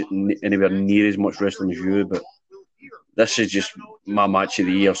don't watch it anywhere near as much wrestling as you, but this is just my match of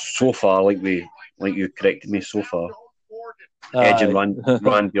the year so far. Like you corrected me so far. Edge and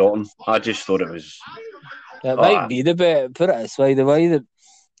Randy Orton. I just thought it was. It might be the best. Put it this way: the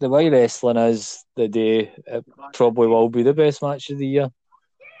way wrestling is today, it probably will be the best match of the year.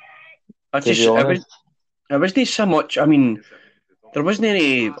 It wasn't so much. I mean, there wasn't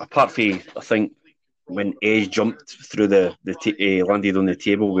any apart from I think when Edge jumped through landed on the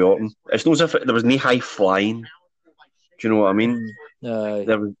table with Orton. It's not as if there was no high flying. Do you know what I mean?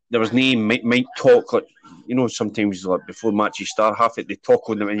 There was no might talk like sometimes like before matches start, half it they talk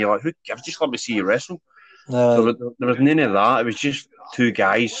on them and you're like, I've just let me see you wrestle. There was none of that. It was just two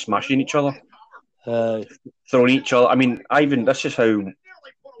guys smashing each other, throwing each other. I mean, Ivan, this is how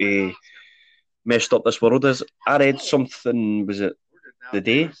messed up this world is. I read something. Was it the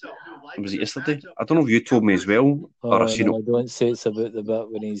day? Was it yesterday? I don't know if you told me as well, or I seen it. I don't say it's about the bit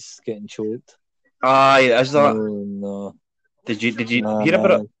when he's getting choked. Aye, is that? No. Did you hear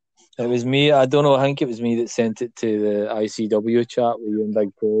about it? It was me. I don't know. I think it was me that sent it to the ICW chat with you and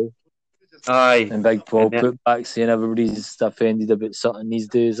Big Paul. Aye. And Big Paul put back saying everybody's offended about something these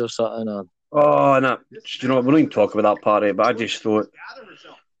days or something. Oh, no. Do you know what? We're not even talking about that party, but I just thought,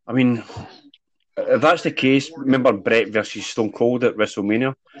 I mean, if that's the case, remember Brett versus Stone Cold at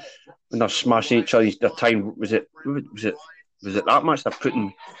WrestleMania? When they're smashing each other, their time, was it that match? They're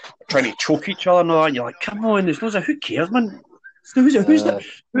trying to choke each other and all that, and you're like, come on, there's no, who cares, man? Who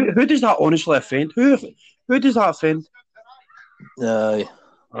does that honestly offend? Who does that offend?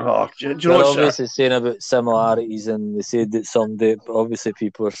 Oh, do you know they're obviously saying about similarities, and they said that someday, but obviously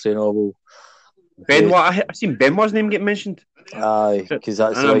people are saying, oh, well. Benoit, I've seen Benoit's name get mentioned. Aye, because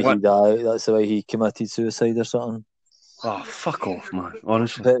that's the way he died. That's the way he committed suicide or something. Oh, fuck off, man,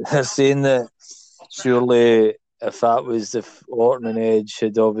 honestly. But they're saying that surely if Orton and Edge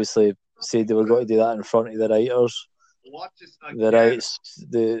had obviously said they were going to do that in front of the writers,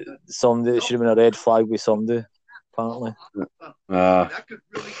 somebody should have been a red flag with somebody, apparently.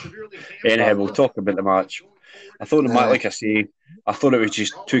 Anyhow, we'll talk about the match. I thought the match, like I say, I thought it was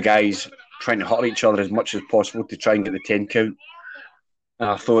just two guys trying to hurt each other as much as possible to try and get the 10 count. And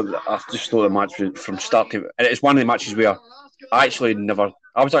I just thought the match was from start to, and it's one of the matches where I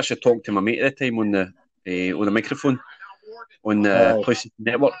was actually talking to my mate at the time on the microphone on the PlayStation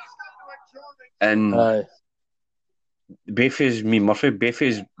Network, and Bayface, me and Murphy,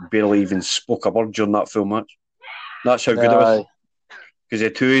 Bayface barely even spoke a word during that full match. That's how good it was. Because the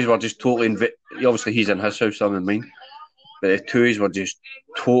two were just totally obviously he's in his house, I'm in mine, but the two were just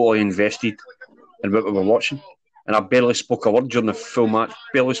totally invested in what we were watching. And I barely spoke a word during the full match.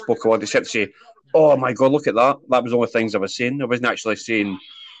 Barely spoke a word except to say, "Oh my God, look at that!" That was all the things I was saying. I wasn't actually saying,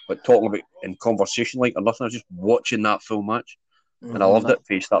 like talking about in conversation like or nothing. I was just watching that full match, and I loved it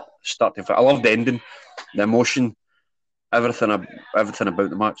from start to finish. I loved the ending, the emotion, everything about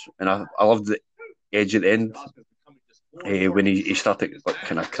the match, and I loved the Edge at the end when he started like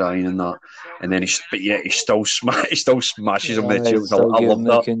kind of crying and that, and then he still smashes him with the chair. I loved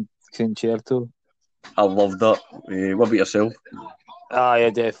that concerto. I loved that. What about yourself?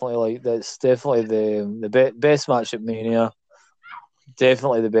 Yeah, definitely. That's definitely the best match at Mania.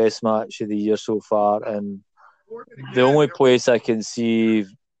 Definitely the best match of the year so far, and the only place I can see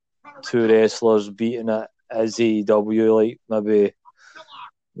two wrestlers beating it is AEW. Like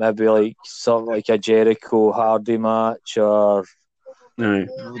maybe like something like a Jericho Hardy match or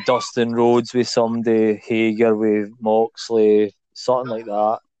Dustin Rhodes with somebody, Hager with Moxley, something like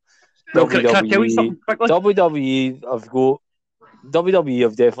that. Well, can I tell you something quickly? WWE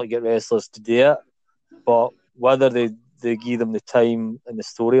have definitely got wrestlers to do it, but whether they give them the time and the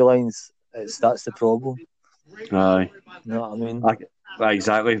storylines, that's the problem. Aye. You know what I mean?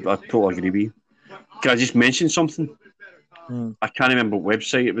 Exactly. I totally agree with you. Can I just mention something? I can't remember what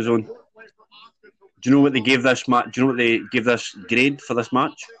website it was on. Do you know what they gave this match? Do you know what they gave this grade for this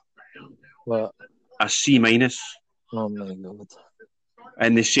match? What? A C-. Oh my God.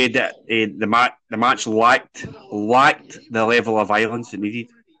 And they said that the match lacked the level of violence it needed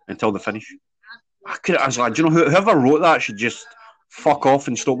until the finish. I was like, do you know whoever wrote that should just fuck off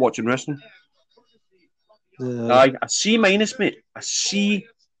and stop watching wrestling? A C-, mate. A C-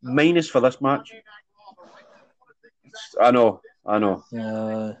 for this match. I know.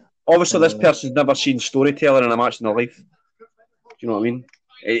 Obviously, this person's never seen storytelling in a match in their life. you know what I mean?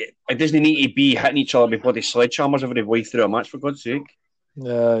 It doesn't need to be hitting each other with bloody sledgehammers every way through a match, for God's sake.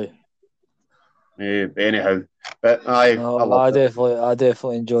 Aye. Anyhow, but I loved it. I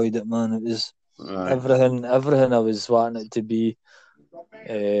definitely enjoyed it, man. It was everything I was wanting it to be,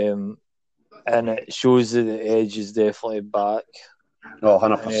 and it shows that the Edge is definitely back. Oh,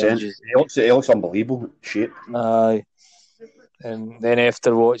 100%. He looks unbelievable shape. Aye. And then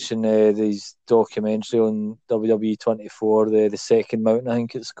after watching these documentary on WWE 24, the second mountain, I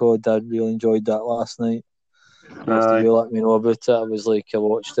think it's called, I really enjoyed that last night. After you let me know about it, I was like, I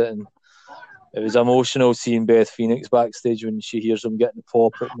watched it, and it was emotional seeing Beth Phoenix backstage when she hears him getting the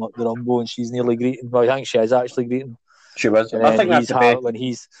pop at the Rumble, and she's nearly greeting. Well, I think she is actually greeting. She was. And I think that's the best.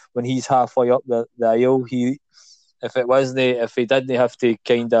 When he's halfway up the aisle, if he didn't have to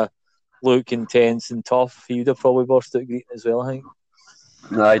kind of look intense and tough, he would have probably burst out greeting as well, I think.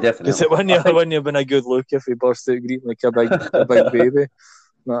 No, definitely. Because it wouldn't have been a good look if he burst out greeting like a big baby.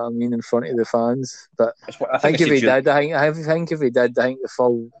 You know what I mean, in front of the fans. But I think if he did, I think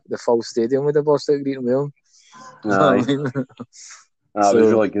the full stadium would have burst out greeting with him. It was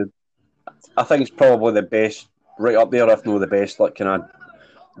really good. I think it's probably the best, right up there, if not the best, like kind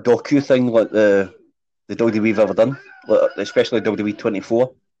of docu thing like the WWE've ever done, like, especially WWE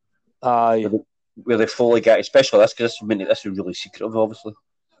 24. Aye. Where they fully get, especially this, because this is really secretive, obviously.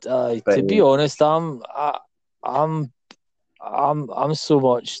 But, to be honest, I'm so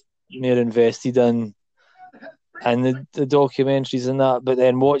much more invested in the documentaries and that, but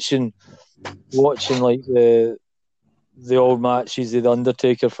then watching like the old matches of The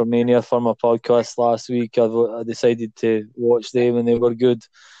Undertaker for Mania for my podcast last week, I decided to watch them and they were good.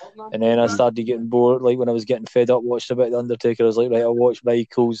 And then I started getting bored, like when I was getting fed up watching a bit of The Undertaker, I was like, right, I'll watch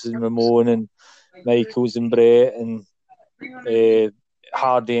Michaels and Ramon and Michaels and Brett and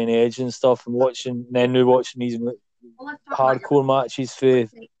Hardy and Edge and stuff, and watching these hardcore matches for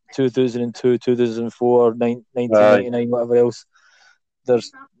 2002, 2004, 1999, whatever else.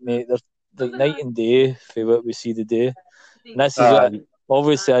 There's like night and day for what we see today. And this is what,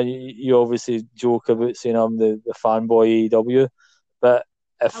 obviously, you obviously joke about saying I'm the fanboy AEW, but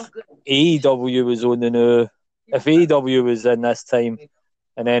if AEW was on the new, if AEW was in this time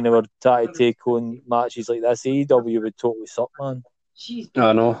and then they were trying to take on matches like this, AEW would totally suck, man.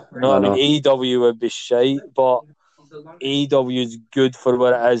 I know. You know what I mean? AEW would be shite, but AEW is good for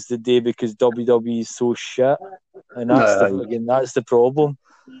what it is today because WWE is so shit, and that's the problem.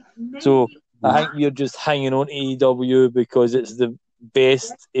 So I think you're just hanging on to AEW because it's the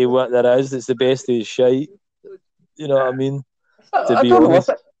best of what there is. It's the best of shite. You know what I mean? I don't know.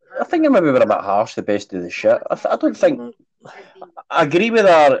 I think it maybe were a bit harsh. The best of the shit. I don't think. I agree with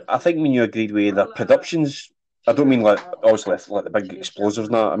that. I think when you agreed with their productions, I don't mean like obviously like the big explosives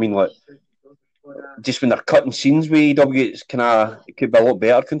now. I mean like just when they're cutting scenes with AEW, it could be a lot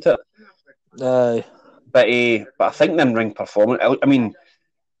better, couldn't it? Aye. But I think the in-ring performance. I mean,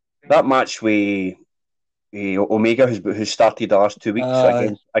 that match with Omega, who started the last 2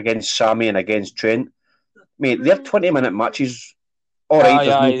 weeks against Sammy and against Trent, mate, they're 20-minute matches. All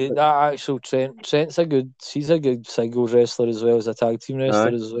right, that actual Trent's he's a good singles wrestler as well as a tag team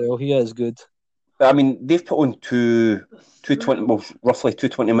wrestler as well. He is good. But I mean, they've put on roughly two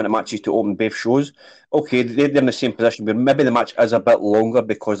 20-minute matches to open both shows. Okay, they're in the same position, but maybe the match is a bit longer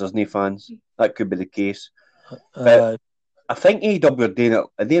because there's no fans. That could be the case. But I think AEW are doing it.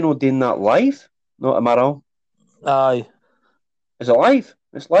 Are they not doing that live? No, am I wrong? Aye. Is it live?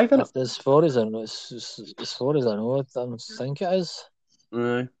 It's live, isn't it? As far as I know, I think it is.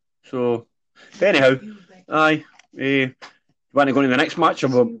 Aye. So, anyhow, aye. You want to go to the next match, or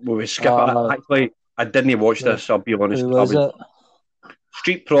will we skip it? Actually, I didn't watch this. I'll be honest. Who was it?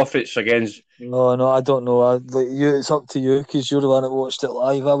 Street Profits against. No, I don't know. It's up to you because you're the one that watched it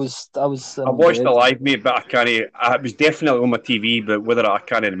live. I watched it live, mate, but I can't. It was definitely on my TV, but whether I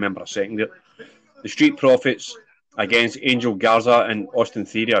can't remember a second. The Street Profits against Angel Garza and Austin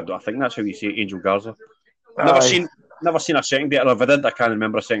Theory. I think that's how you say it, Angel Garza. Never seen a second date, or if I did, I can't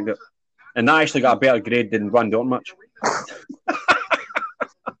remember a second date. And that actually got a better grade than Randy Orton match.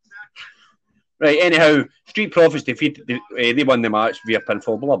 Right, anyhow, Street Profits defeated. They won the match via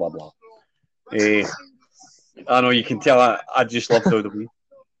pinfall. Blah blah blah. I know you can tell. I just love WWE.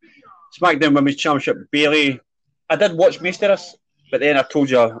 SmackDown Women's Championship. Bayley. I did watch most of this, but then I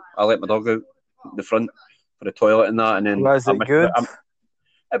told you I let my dog out the front for the toilet and that, and then was it good?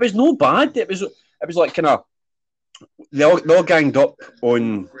 It was no bad. It was like kind of they all ganged up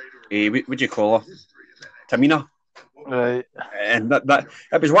on what do you call her, Tamina, right? And that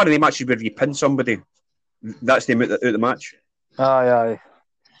it was one of the matches where if you pin somebody, that's them out the match. Aye.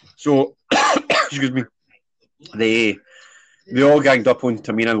 So excuse me, they all ganged up on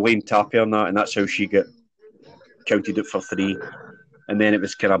Tamina and Lane Tapper and that, and that's how she got counted it for 3. And then it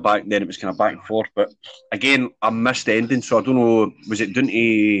was kind of back. Then it was kind of back and forth. But again, I missed the ending, so I don't know. Was it down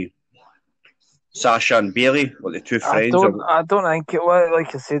to Sasha and Bailey, like the two friends? I don't think it was.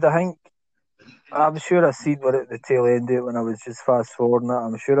 Like I said, I'm sure I seen what at the tail end of it when I was just fast forwarding it.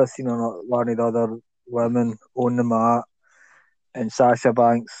 I'm sure I seen one of the other women on the mat, and Sasha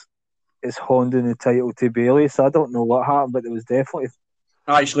Banks is handing the title to Bailey. So I don't know what happened, but it was definitely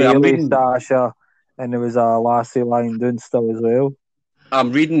actually Bailey, Sasha, and there was a Lassie lying down still as well.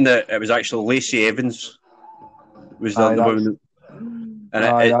 I'm reading that it was actually Lacey Evans was the woman. And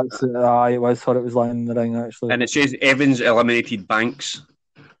it was her. It was lying in the ring actually. And it says Evans eliminated Banks.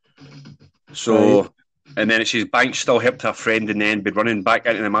 So, right. And then it says Banks still helped her friend in the end by running back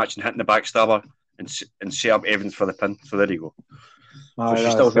into the match and hitting the backstabber and set up Evans for the pin. So there you go. So she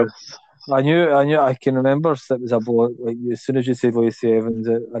still helped. I knew. I can remember it was a blow. Like as soon as you said Lacey Evans,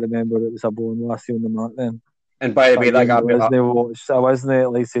 I remember it was a blow and Lassie on the mat then. And by the way, that got me. I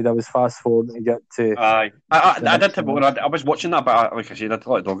wasn't, like I said, I was fast forwarding to get to. I did. I was watching that, but like I said, I had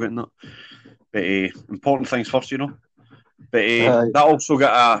to let dog out in that. But important things first, you know. But that also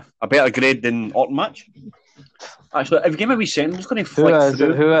got a better grade than Orton match. Actually, if you give me a wee second, I'm just going to flick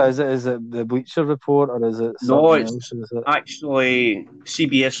through. Who is it? Is it the Bleacher Report or is it? No, it's actually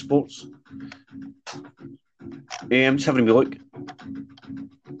CBS Sports. I'm just having a look.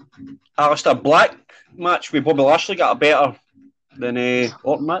 Alistair Black match with Bobby Lashley got a better than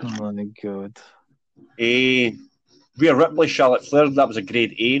Orton match. Oh my god. Rhea Ripley, Charlotte Flair, that was a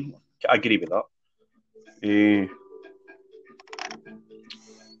grade A. I agree with that.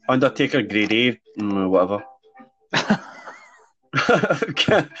 Undertaker, grade A, whatever.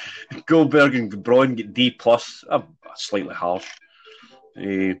 Goldberg and Braun get D+, slightly harsh.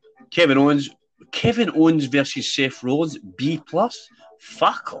 Kevin Owens versus Seth Rollins, B+.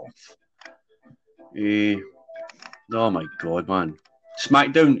 Fuck off. Oh my god, man.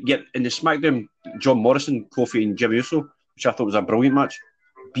 SmackDown, in the SmackDown, John Morrison, Kofi and Jimmy Uso, which I thought was a brilliant match.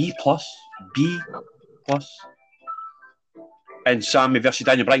 B+. And Sammy versus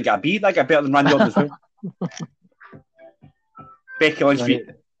Daniel Bryan got a B. That got better than Randy Orton as well. Becky Lynch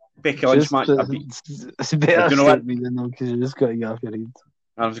match. It's better you know what? Because you just got to get off your head.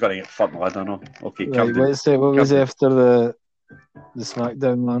 I'm just going to get fucked, I don't know. Okay, right, what was after the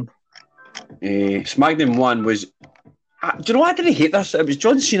SmackDown one? SmackDown one was. Do you know what? I didn't hate this. It was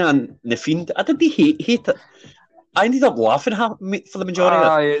John Cena and The Fiend. I didn't hate it. I ended up laughing for the majority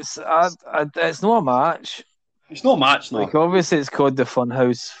of it. It's not a match. It's not a match, no. Like, obviously, it's called the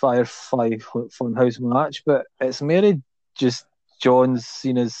Firefly Funhouse match, but it's merely just John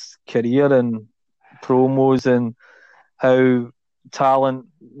Cena's career and promos and how talent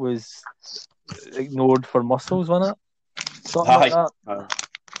was ignored for muscles, wasn't it? Something like that.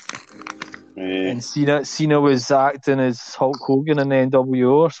 And Cena was acting as Hulk Hogan in the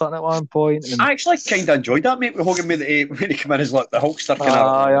NWO or something at one point. And I actually kind of enjoyed that, mate, with Hogan when he came in as like the Hulkster.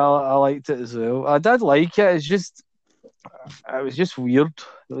 I liked it as well. I did like it. It was just weird.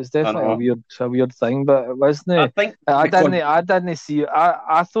 It was definitely a weird thing, but it wasn't. I didn't see it.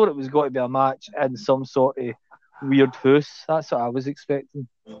 I thought it was going to be a match in some sort of weird house. That's what I was expecting.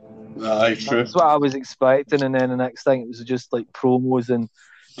 True. That's what I was expecting, and then the next thing it was just like promos and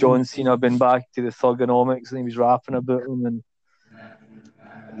John Cena been back to the Thugonomics and he was rapping about them, and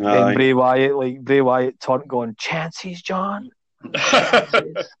then Bray Wyatt turned going, "Chances, John.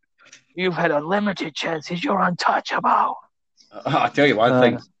 You've had unlimited chances. You're untouchable." I tell you one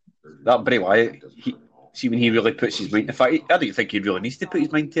thing, that Bray Wyatt, when he really puts his mind. In fact, I don't think he really needs to put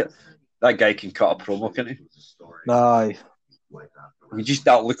his mind to it. That guy can cut a promo, can't he? Aye. You just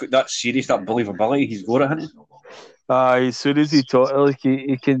look at that serious, that believability he's got it, hasn't he? As soon as he talks, like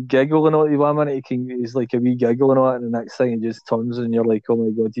he can giggle and all. 1 minute he's like a wee giggle and all, and the next thing he just turns and you're like, oh my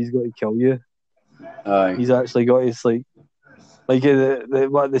god, he's got to kill you. Aye. He's actually got his like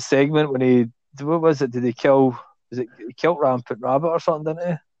the segment when he, what was it? Did he kill? Was it he killed Rampant Rabbit or something? Didn't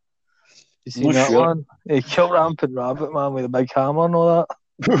he? You seen that one? He killed Rampant Rabbit, man, with a big hammer and all that.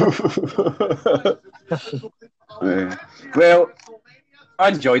 Well, I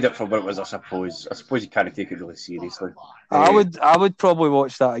enjoyed it for what it was, I suppose. I suppose you can't take it really seriously. I would probably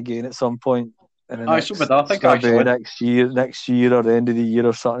watch that again at some point. I think actually next year or the end of the year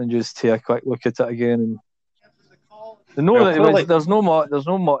or something, just take a quick look at it again. And there's no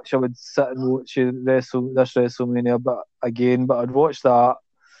much I would sit and watch this WrestleMania, but I'd watch that.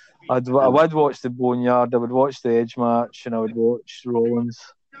 I would watch the Boneyard. I would watch the Edge match, and I would watch Rollins.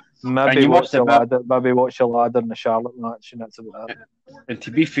 Maybe watch a ladder in the Charlotte match, and that's about it. And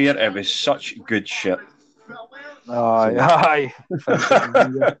to be fair, it was such good shit. Aye.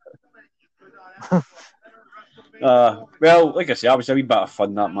 Well, like I say, I was a wee bit of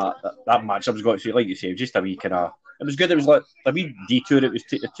fun that match. I was going to say, like you say, it was just a wee kind of. It was good. It was like a wee detour. It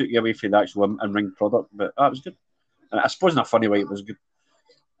took you away from the actual in-ring product, but that was good. And I suppose in a funny way, it was good.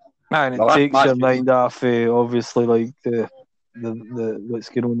 And it takes your mind off, obviously, like the what's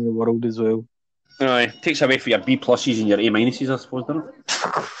going on in the world as well. It takes away from your B pluses and your A minuses, I suppose, doesn't it?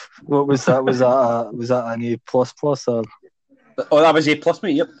 What was that? Was that an A plus or? Oh, that was A plus,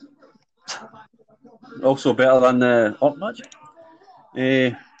 mate. Yep. Also better than the Orton match.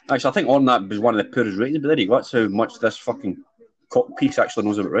 Actually, I think Orton that was one of the poorest ratings, but there you go. That's how much this fucking cock piece actually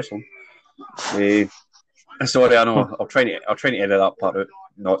knows about wrestling. Sorry, I know. I'll try to edit that part out.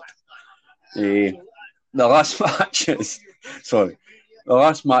 Not. The last match is the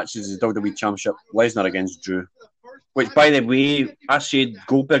last match is the WWE Championship. Lesnar against Drew. Which, by the way, I said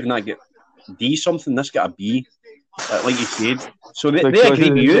Goldberg and I get D something. This got a B, like you said. So they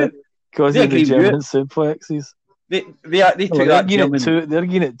agree with you. Because of the German suplexes. They took that German... They're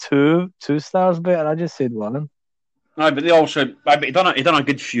giving it two stars better. I just said one. But they also... But he done a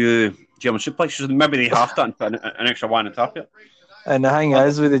good few German suplexes. Maybe they halved that and put an extra one on top of it. And the thing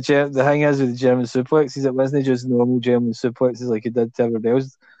is with the German suplexes, it wasn't just normal German suplexes like he did to everybody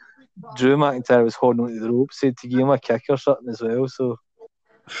else. Drew McIntyre was holding onto the ropes, said to give him a kick or something as well. So...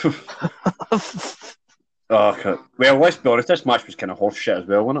 Okay. Well, let's be honest, this match was kind of horse shit as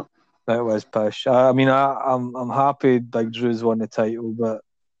well, wasn't it? It was pish. I mean, I'm happy Big Drew's won the title, but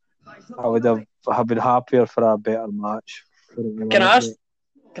I would have been happier for a better match. Can I ask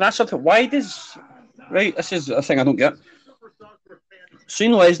something? Why does... Right, this is a thing I don't get.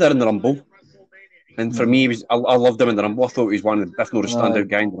 Seeing Lesnar in the Rumble, and for me, I loved him in the Rumble. I thought he was one of the, if not a standout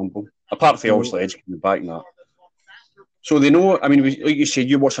guy in the Rumble. Apart from obviously Edge coming back and that. So they know, I mean, like you said,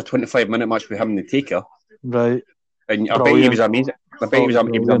 you watched a 25-minute match with him and the Taker. Right. And I bet he was amazing. He was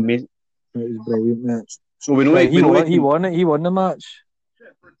amazing. It was brilliant, mate. So we know he won it. He won the match.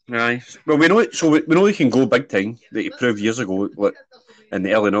 Aye. Well, we know. So we know he can go big time. That he proved years ago, like in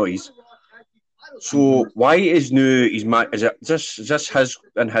the early noughties. So why is new his match? Is this his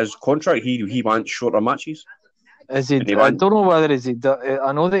in his contract? He wants shorter matches. Is he? I don't know whether is he.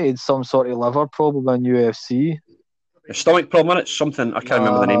 I know that he had some sort of liver problem in UFC. A stomach problem. It's something I can't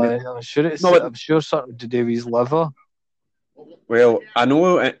remember the name of it. I'm sure it's. I'm sure something to do with his liver. Well, I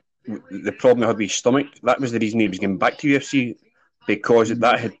know the problem had with his stomach. That was the reason he was getting back to UFC, because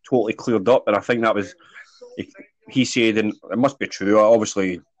that had totally cleared up. And I think that was, he said, and it must be true.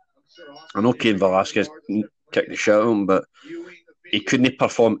 Obviously, I know Cain Velasquez kicked the shit out of him, but he couldn't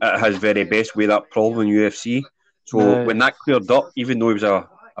perform at his very best with that problem in UFC. So when that cleared up, even though he was a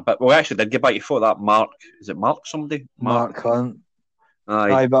bit, well, he actually did get back. He fought that Mark. Is it Mark somebody? Mark Hunt.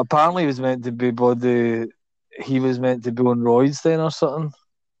 Aye, but apparently he was meant to be he was meant to be on roids then or something.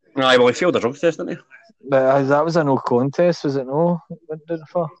 Aye, well, he failed the drug test, didn't he? But that was a no contest, was it? No, I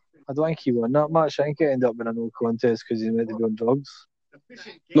don't think he won that match. I think it ended up being a no contest because he meant to be on drugs.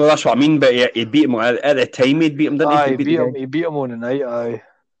 No, that's what I mean. But he beat him at the time. He'd beat him, didn't he? Aye, he beat him on the night. Aye.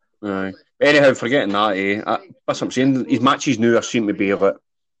 Aye. Anyhow, forgetting that, that's what I'm saying. His matches now seem to be like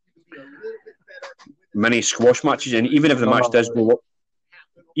mini squash matches, and even if the match does go up,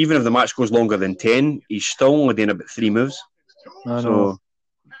 even if the match goes longer than 10, he's still only doing about 3 moves. So,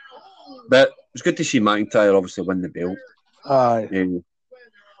 but it's good to see McIntyre obviously win the belt. Aye. And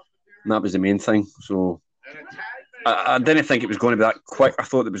that was the main thing. So, I didn't think it was going to be that quick. I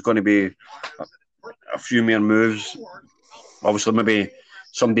thought it was going to be a few more moves. Obviously, maybe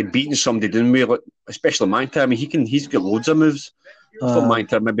somebody beating somebody down with, like, especially McIntyre. I mean, he's got loads of moves. I thought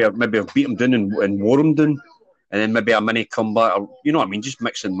McIntyre maybe I've beat him down and wore him down, and then maybe a mini comeback, or, you know what I mean, just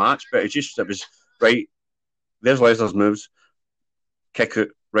mix and match. But it was right. There's Lesnar's moves, kick out.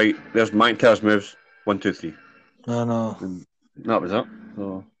 Right, there's McIntyre's moves. 1, 2, 3. I know. And that was it.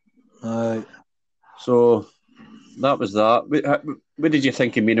 So, aye. So that was that. What did you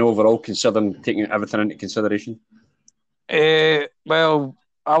think of me overall, considering taking everything into consideration? Well,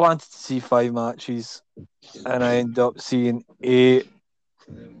 I wanted to see 5 matches, and I ended up seeing 8,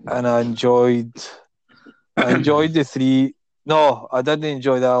 and I enjoyed the 3. No, I didn't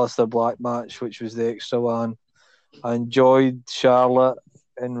enjoy the Aleister Black match, which was the extra one. I enjoyed Charlotte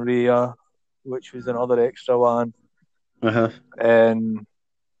and Rhea, which was another extra one. And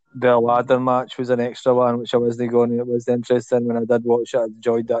the ladder match was an extra one, which I wasn't going. It was interesting when I did watch it. I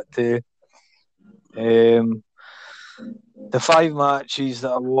enjoyed that too. The 5 matches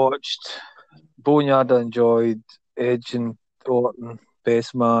that I watched, Boneyard I enjoyed. Edge and Orton,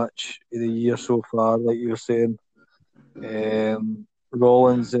 best match of the year so far, like you were saying.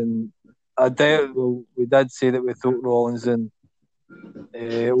 Rollins and we did say that we thought Rollins and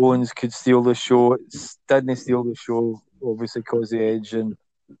Owens could steal the show. It didn't steal the show, obviously, because of Edge and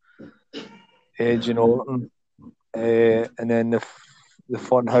Orton. And then the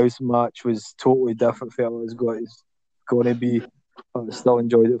Funhouse match was totally different from what it was going to be. But I still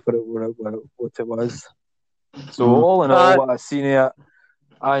enjoyed it for what it was. So all in all, what I seen it,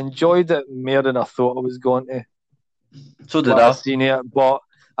 I enjoyed it more than I thought I was going to. So did I. Seen it, but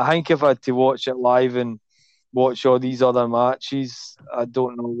I think if I had to watch it live and watch all these other matches, I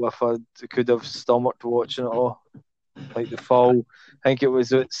don't know if I could have stomached watching it all. Like the full, I think it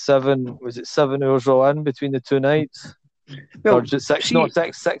was at 7 hours all in between the two nights? Well, or just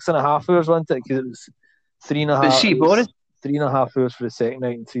 6.5 hours, wasn't it? Because it was 3.5. 3.5 hours for the second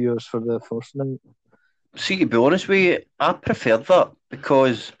night and 3 hours for the first night. See, to be honest with you, I preferred that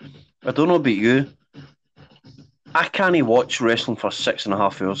because I don't know about you. I can't watch wrestling for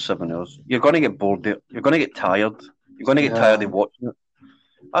 6.5 hours, 7 hours. You're going to get bored of it. You're going to get tired. You're going to get tired of watching it.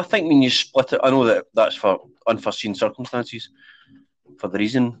 I think when you split it, I know that's for unforeseen circumstances, for the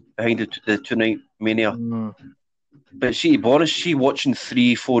reason behind the two-night Mania. But see, to be honest, watching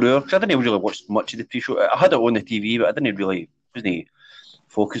 3-4 hours, because I didn't really watch much of the pre-show. I had it on the TV, but I wasn't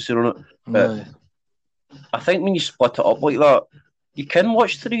focusing on it. But I think when you split it up like that, you can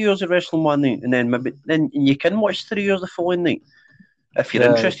watch 3 hours of wrestling one night, and then you can watch 3 hours the following night if you're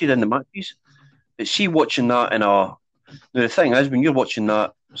interested in the matches. But see, watching that now the thing is, when you're watching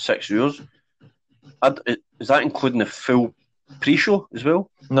that 6 hours, is that including the full pre-show as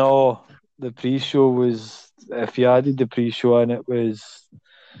well? No, the pre-show was, if you added the pre-show in, it was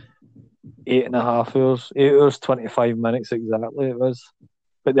 8.5 hours, 8 hours 25 minutes exactly. It was.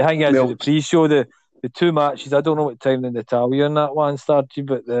 But the thing is, the pre-show, the two matches, I don't know what time the Natalia and that one started,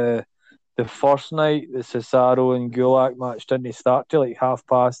 but the first night, the Cesaro and Gulak match didn't start till like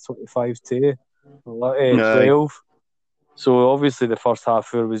 25 to 12. So obviously the first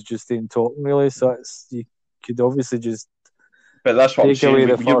half hour was just them talking, really. So you could obviously just that's what take away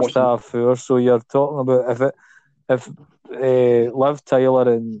the first half hour. So you're talking about if Liv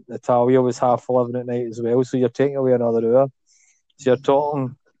Tyler and Natalia was 11:30 at night as well, so you're taking away another hour. So you're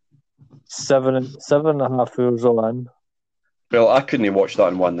talking 7.5 hours all in. Well, I couldn't watch that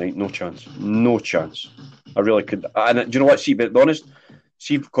in one night. No chance. I really could. And do you know what? See, but to be honest,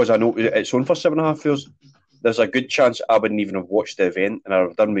 because I know it's on for 7.5 hours, there's a good chance I wouldn't even have watched the event, and I'd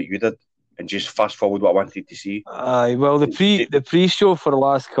have done what you did and just fast forward what I wanted to see. Aye, well, the pre-show for the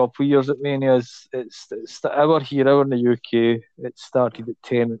last couple of years at Mania it's hour here, hour in the UK. It started at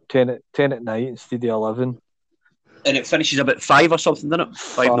 10 at night instead of 11. And it finishes about 5 or something, doesn't it?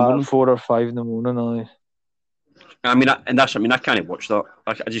 5 in the morning? 4 or 5 in the morning, aye. I can't watch that.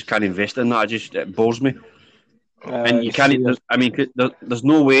 I just can't invest in that. It bores me. And you can't. There's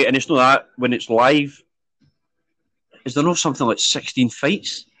no way, and it's not that when it's live. Is there not something like 16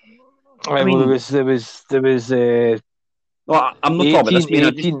 fights? Well, there was. Well, I'm not 18, talking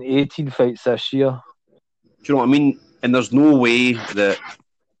about this. 18 fights this year. Do you know what I mean? And there's no way that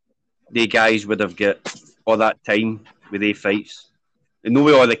the guys would have got all that time with their fights. And no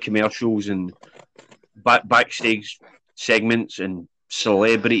way all the commercials and backstage segments and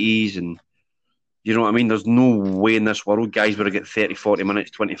celebrities and you know what I mean? There's no way in this world guys would have got 30, 40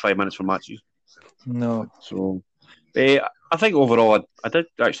 minutes, 25 minutes for matches. No. So I think overall I did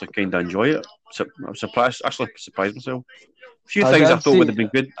actually kind of enjoy it. So I was surprised myself. A few things I thought would have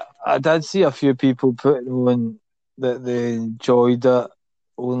been good. I did see a few people putting on that they enjoyed it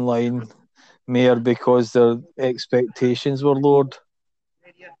online more because their expectations were lowered.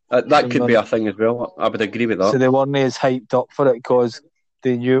 That could be a thing as well. I would agree with that. So they weren't as hyped up for it because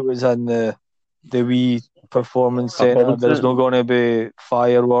they knew it was in the wee performance centre. There's not going to be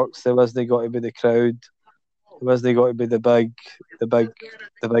fireworks. There wasn't got to be the crowd. There wasn't got to be the big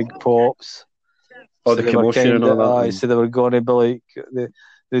pops. Or the commotion and all that. So they were going to be like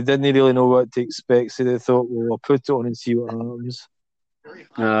they didn't really know what to expect. So they thought, well, I'll put it on and see what happens.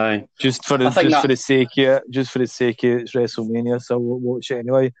 Aye. Just for the sake of it, it's WrestleMania, so I won't watch it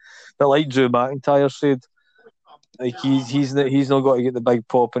anyway. But like Drew McIntyre said, like he's not got to get the big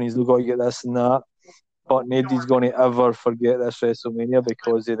pop and he's not got to get this and that. But nobody's going to ever forget this WrestleMania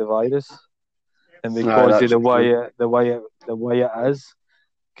because of the virus and because of the way it is.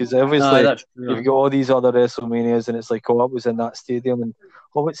 Because obviously you've got all these other WrestleManias and it's like, oh, it was in that stadium and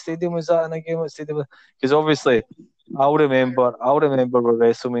what stadium was that in again? What stadium? Because obviously I'll remember where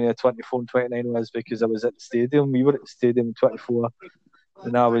WrestleMania 24 and 29 was because I was at the stadium. We were at the stadium in 24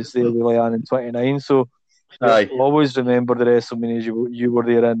 and I was there with Leanne in 29. So I always remember the WrestleManias you were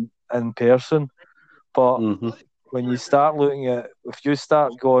there in person. But when you start looking at, if you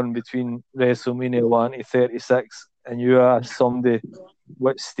start going between WrestleMania 1 to 36 and you ask somebody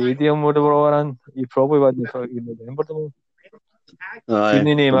which stadium would they were all in, you probably wouldn't fucking remember them all.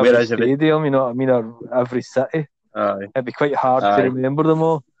 Couldn't name every stadium, you know what I mean, or every city. It'd be quite hard to remember them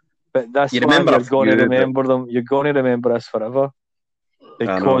all. But this one, you're going to remember them. You're going to remember this forever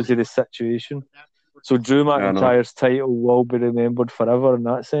because of the situation. So Drew McIntyre's title will be remembered forever in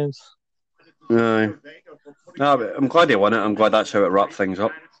that sense. No, but I'm glad he won it. I'm glad that's how it wrapped things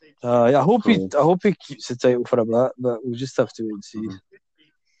up. I hope he keeps the title for a bit, but we'll just have to wait and see.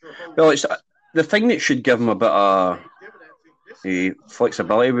 Well, it's the thing that should give him a bit of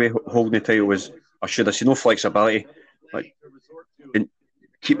flexibility with holding the title was, or should I say, no flexibility, like in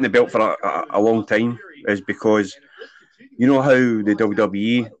keeping the belt for a long time, is because you know how the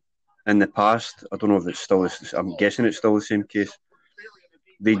WWE in the past, I don't know if it's still, I'm guessing it's still the same case,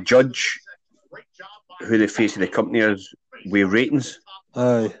 they judge who the face of the company is with ratings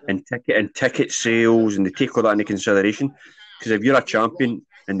and ticket sales, and they take all that into consideration. Because if you're a champion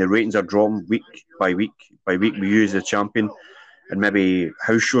and the ratings are dropping week by week, we use the champion, and maybe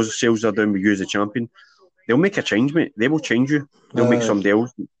house shows sales are down, we use the champion, they'll make a change, mate. They will change you. They'll make somebody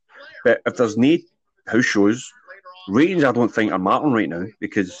else. But if there's no house shows, ratings I don't think are mattering right now,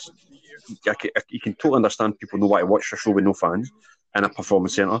 because you can totally understand people know why to watch a show with no fans in a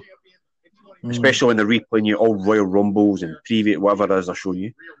performance centre. Especially when they're replaying you all Royal Rumbles and preview whatever it is they're showing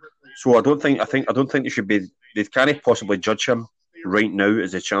you. So I don't think they should be. They can't possibly judge him right now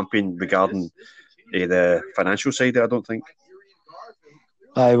as a champion regarding the financial side. I don't think.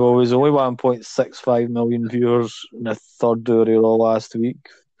 Well, it was only 1.65 million viewers in the third hour of Raw last week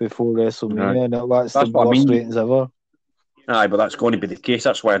before WrestleMania, and that's the worst ratings ever. Aye, but that's going to be the case.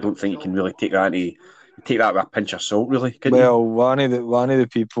 That's why I don't think you can really take that with a pinch of salt, really. Well, one of the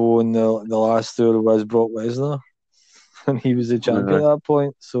people in the last tour was Brock Lesnar, and he was the champion at that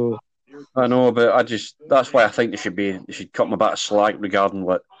point. So I know, but that's why I think they should cut him a bit of slack regarding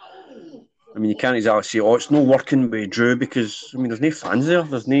what. I mean, you can't exactly say, "Oh, it's not working with Drew," because I mean, there's no fans there.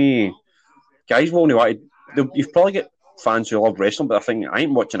 There's no guys will only want. You've probably got fans who love wrestling, but I think I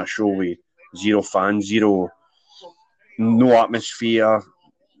ain't watching a show with zero fans, no atmosphere.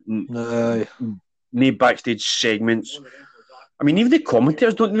 No backstage segments. I mean, even the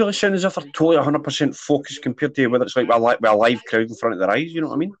commentators don't really sound as if they're totally 100% focused compared to whether it's like with a live crowd in front of their eyes. You know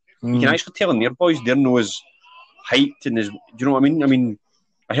what I mean? You can actually tell in their voice they're not as hyped and as. Do you know what I mean? I mean,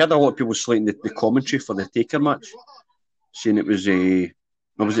 I heard a lot of people slating the commentary for the Taker match, saying it was a.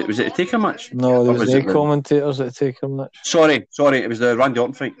 Was it a Taker match? No, there was no commentators at the Taker match. Sorry, it was the Randy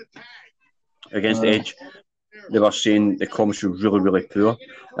Orton fight against Edge. They were saying the commentary was really, really poor.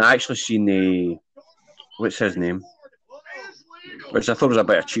 And I actually seen the. What's his name? Which I thought was a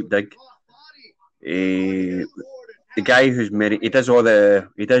bit of a cheap dig. The guy who's married, he does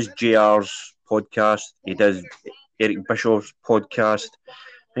JR's podcast, he does Eric Bischoff's podcast,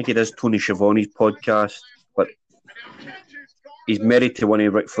 I think he does Tony Schiavone's podcast, but he's married to one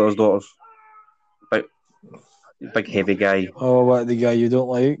of Ric Flair's daughters. Big heavy guy. Oh, what, the guy you don't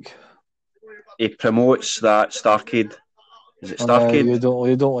like? He promotes that Starrcade. Is it Starrcade? You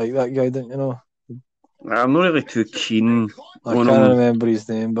don't like that guy, don't you know? I'm not really too keen. I can't remember his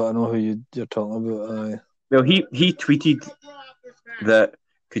name, but I know who you're talking about. Well, he tweeted that.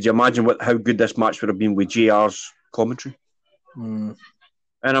 Could you imagine how good this match would have been with JR's commentary? And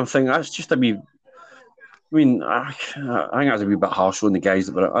I'm thinking that's just a wee. I mean, I think that's a wee bit harsh on the guys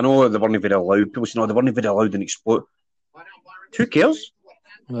that were. I know they weren't very loud. People say, "No, they weren't very loud and explode." Who cares?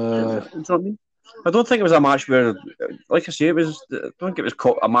 You know what I mean? I don't think it was a match where, like I say, I don't think it was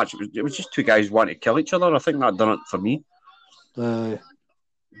a match. It was just two guys wanting to kill each other. I think that done it for me. But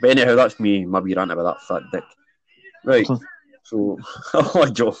anyhow, that's me. My wee rant about that fat dick. Right. So,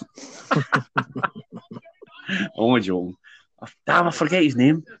 only joking. Only joking. Damn, I forget his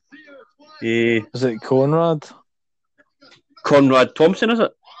name. Is it Conrad? Conrad Thompson, is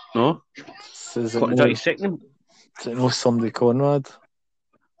it? No. Is that his second name? Is it no somebody Conrad?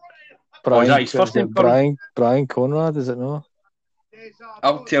 Is that his first name? Brian Conrad, is it no?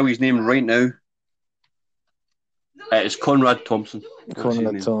 I'll tell you his name right now. It's Conrad Thompson.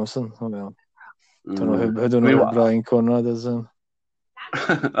 Conrad Thompson. Oh, well. I don't know what Brian Conrad is then.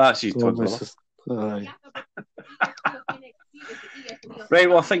 That's his twin brother. Right,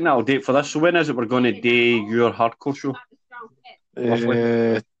 well, I think that'll do it for this. So when is it we're going to do your hardcore show?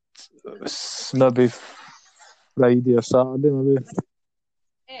 Maybe Friday or Saturday, maybe.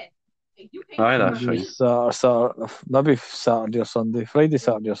 Aye, that's fine. Maybe Saturday or Sunday. Friday,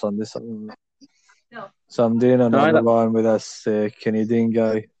 Saturday or Sunday, something like that. So I'm doing another one with this Canadian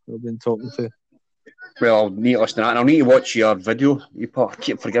guy I've been talking to. Well, I'll need to listen to that, and I'll need to watch your video. I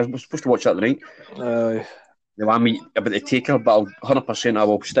keep forgetting. We're supposed to watch that tonight. Aye. You want me about the taker, but I'll 100%. I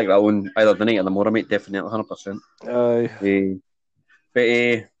will stick that on either the night or tomorrow, mate. Definitely, 100%. Aye.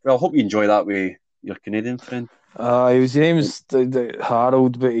 Well, I hope you enjoy that with your Canadian friend. His name's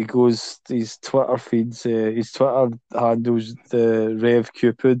Harold, but he goes his Twitter feeds. His Twitter handles the Rev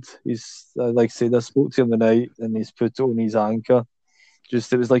Cupid. He's like I said, I spoke to him tonight, and he's put it on his anchor.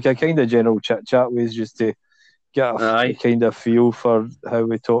 It was like a kind of general chit chat with, just to get a kind of feel for how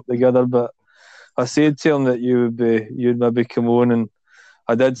we talk together. But I said to him that you'd maybe come on, and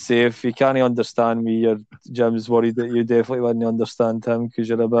I did say if you can't understand me, Jim's worried that you definitely wouldn't understand him because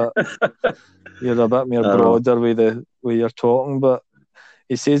you're a bit more broader with the way you're talking. But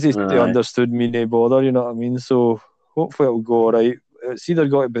he says he understood me, no bother. You know what I mean? So hopefully it'll go all right. It's either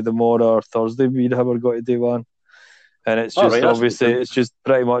got to be tomorrow or Thursday. We'd have got to do one, and it's just obviously it's just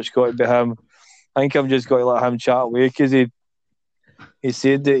pretty much got to be him. I think I've just got to let him chat away because he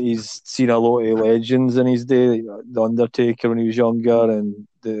said that he's seen a lot of legends in his day, like the Undertaker when he was younger, and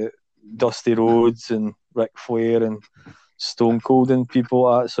the Dusty Rhodes and Ric Flair and Stone Cold and people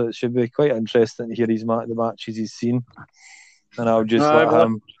like that. So it should be quite interesting to hear the matches he's seen. And I'll just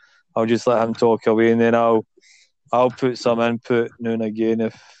let him talk away, and then I'll put some input now and again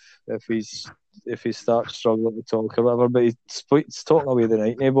if he starts struggling to talk or whatever. But he's talking away the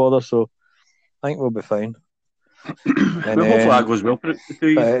night, no bother. So I think we'll be fine. And well, hopefully that goes well for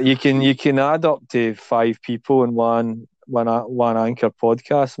you. You can add up to 5 people in one anchor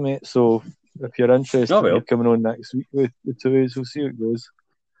podcast, mate. So if you're interested in coming on next week with the two of us, we'll see how it goes.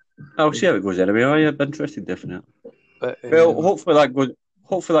 I'll see how it goes anyway. I'd be interested, definitely. Well, hopefully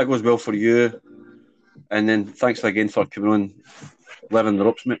that goes well for you. And then thanks again for coming on, living the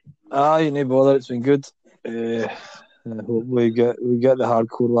ropes, mate. No bother. It's been good. I hope we get the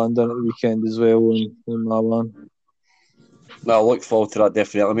hardcore land done at the weekend as well on my one. No, I look forward to that,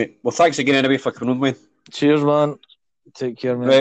 definitely, mate. Well, thanks again anyway for coming on, mate. Cheers, man. Take care, mate.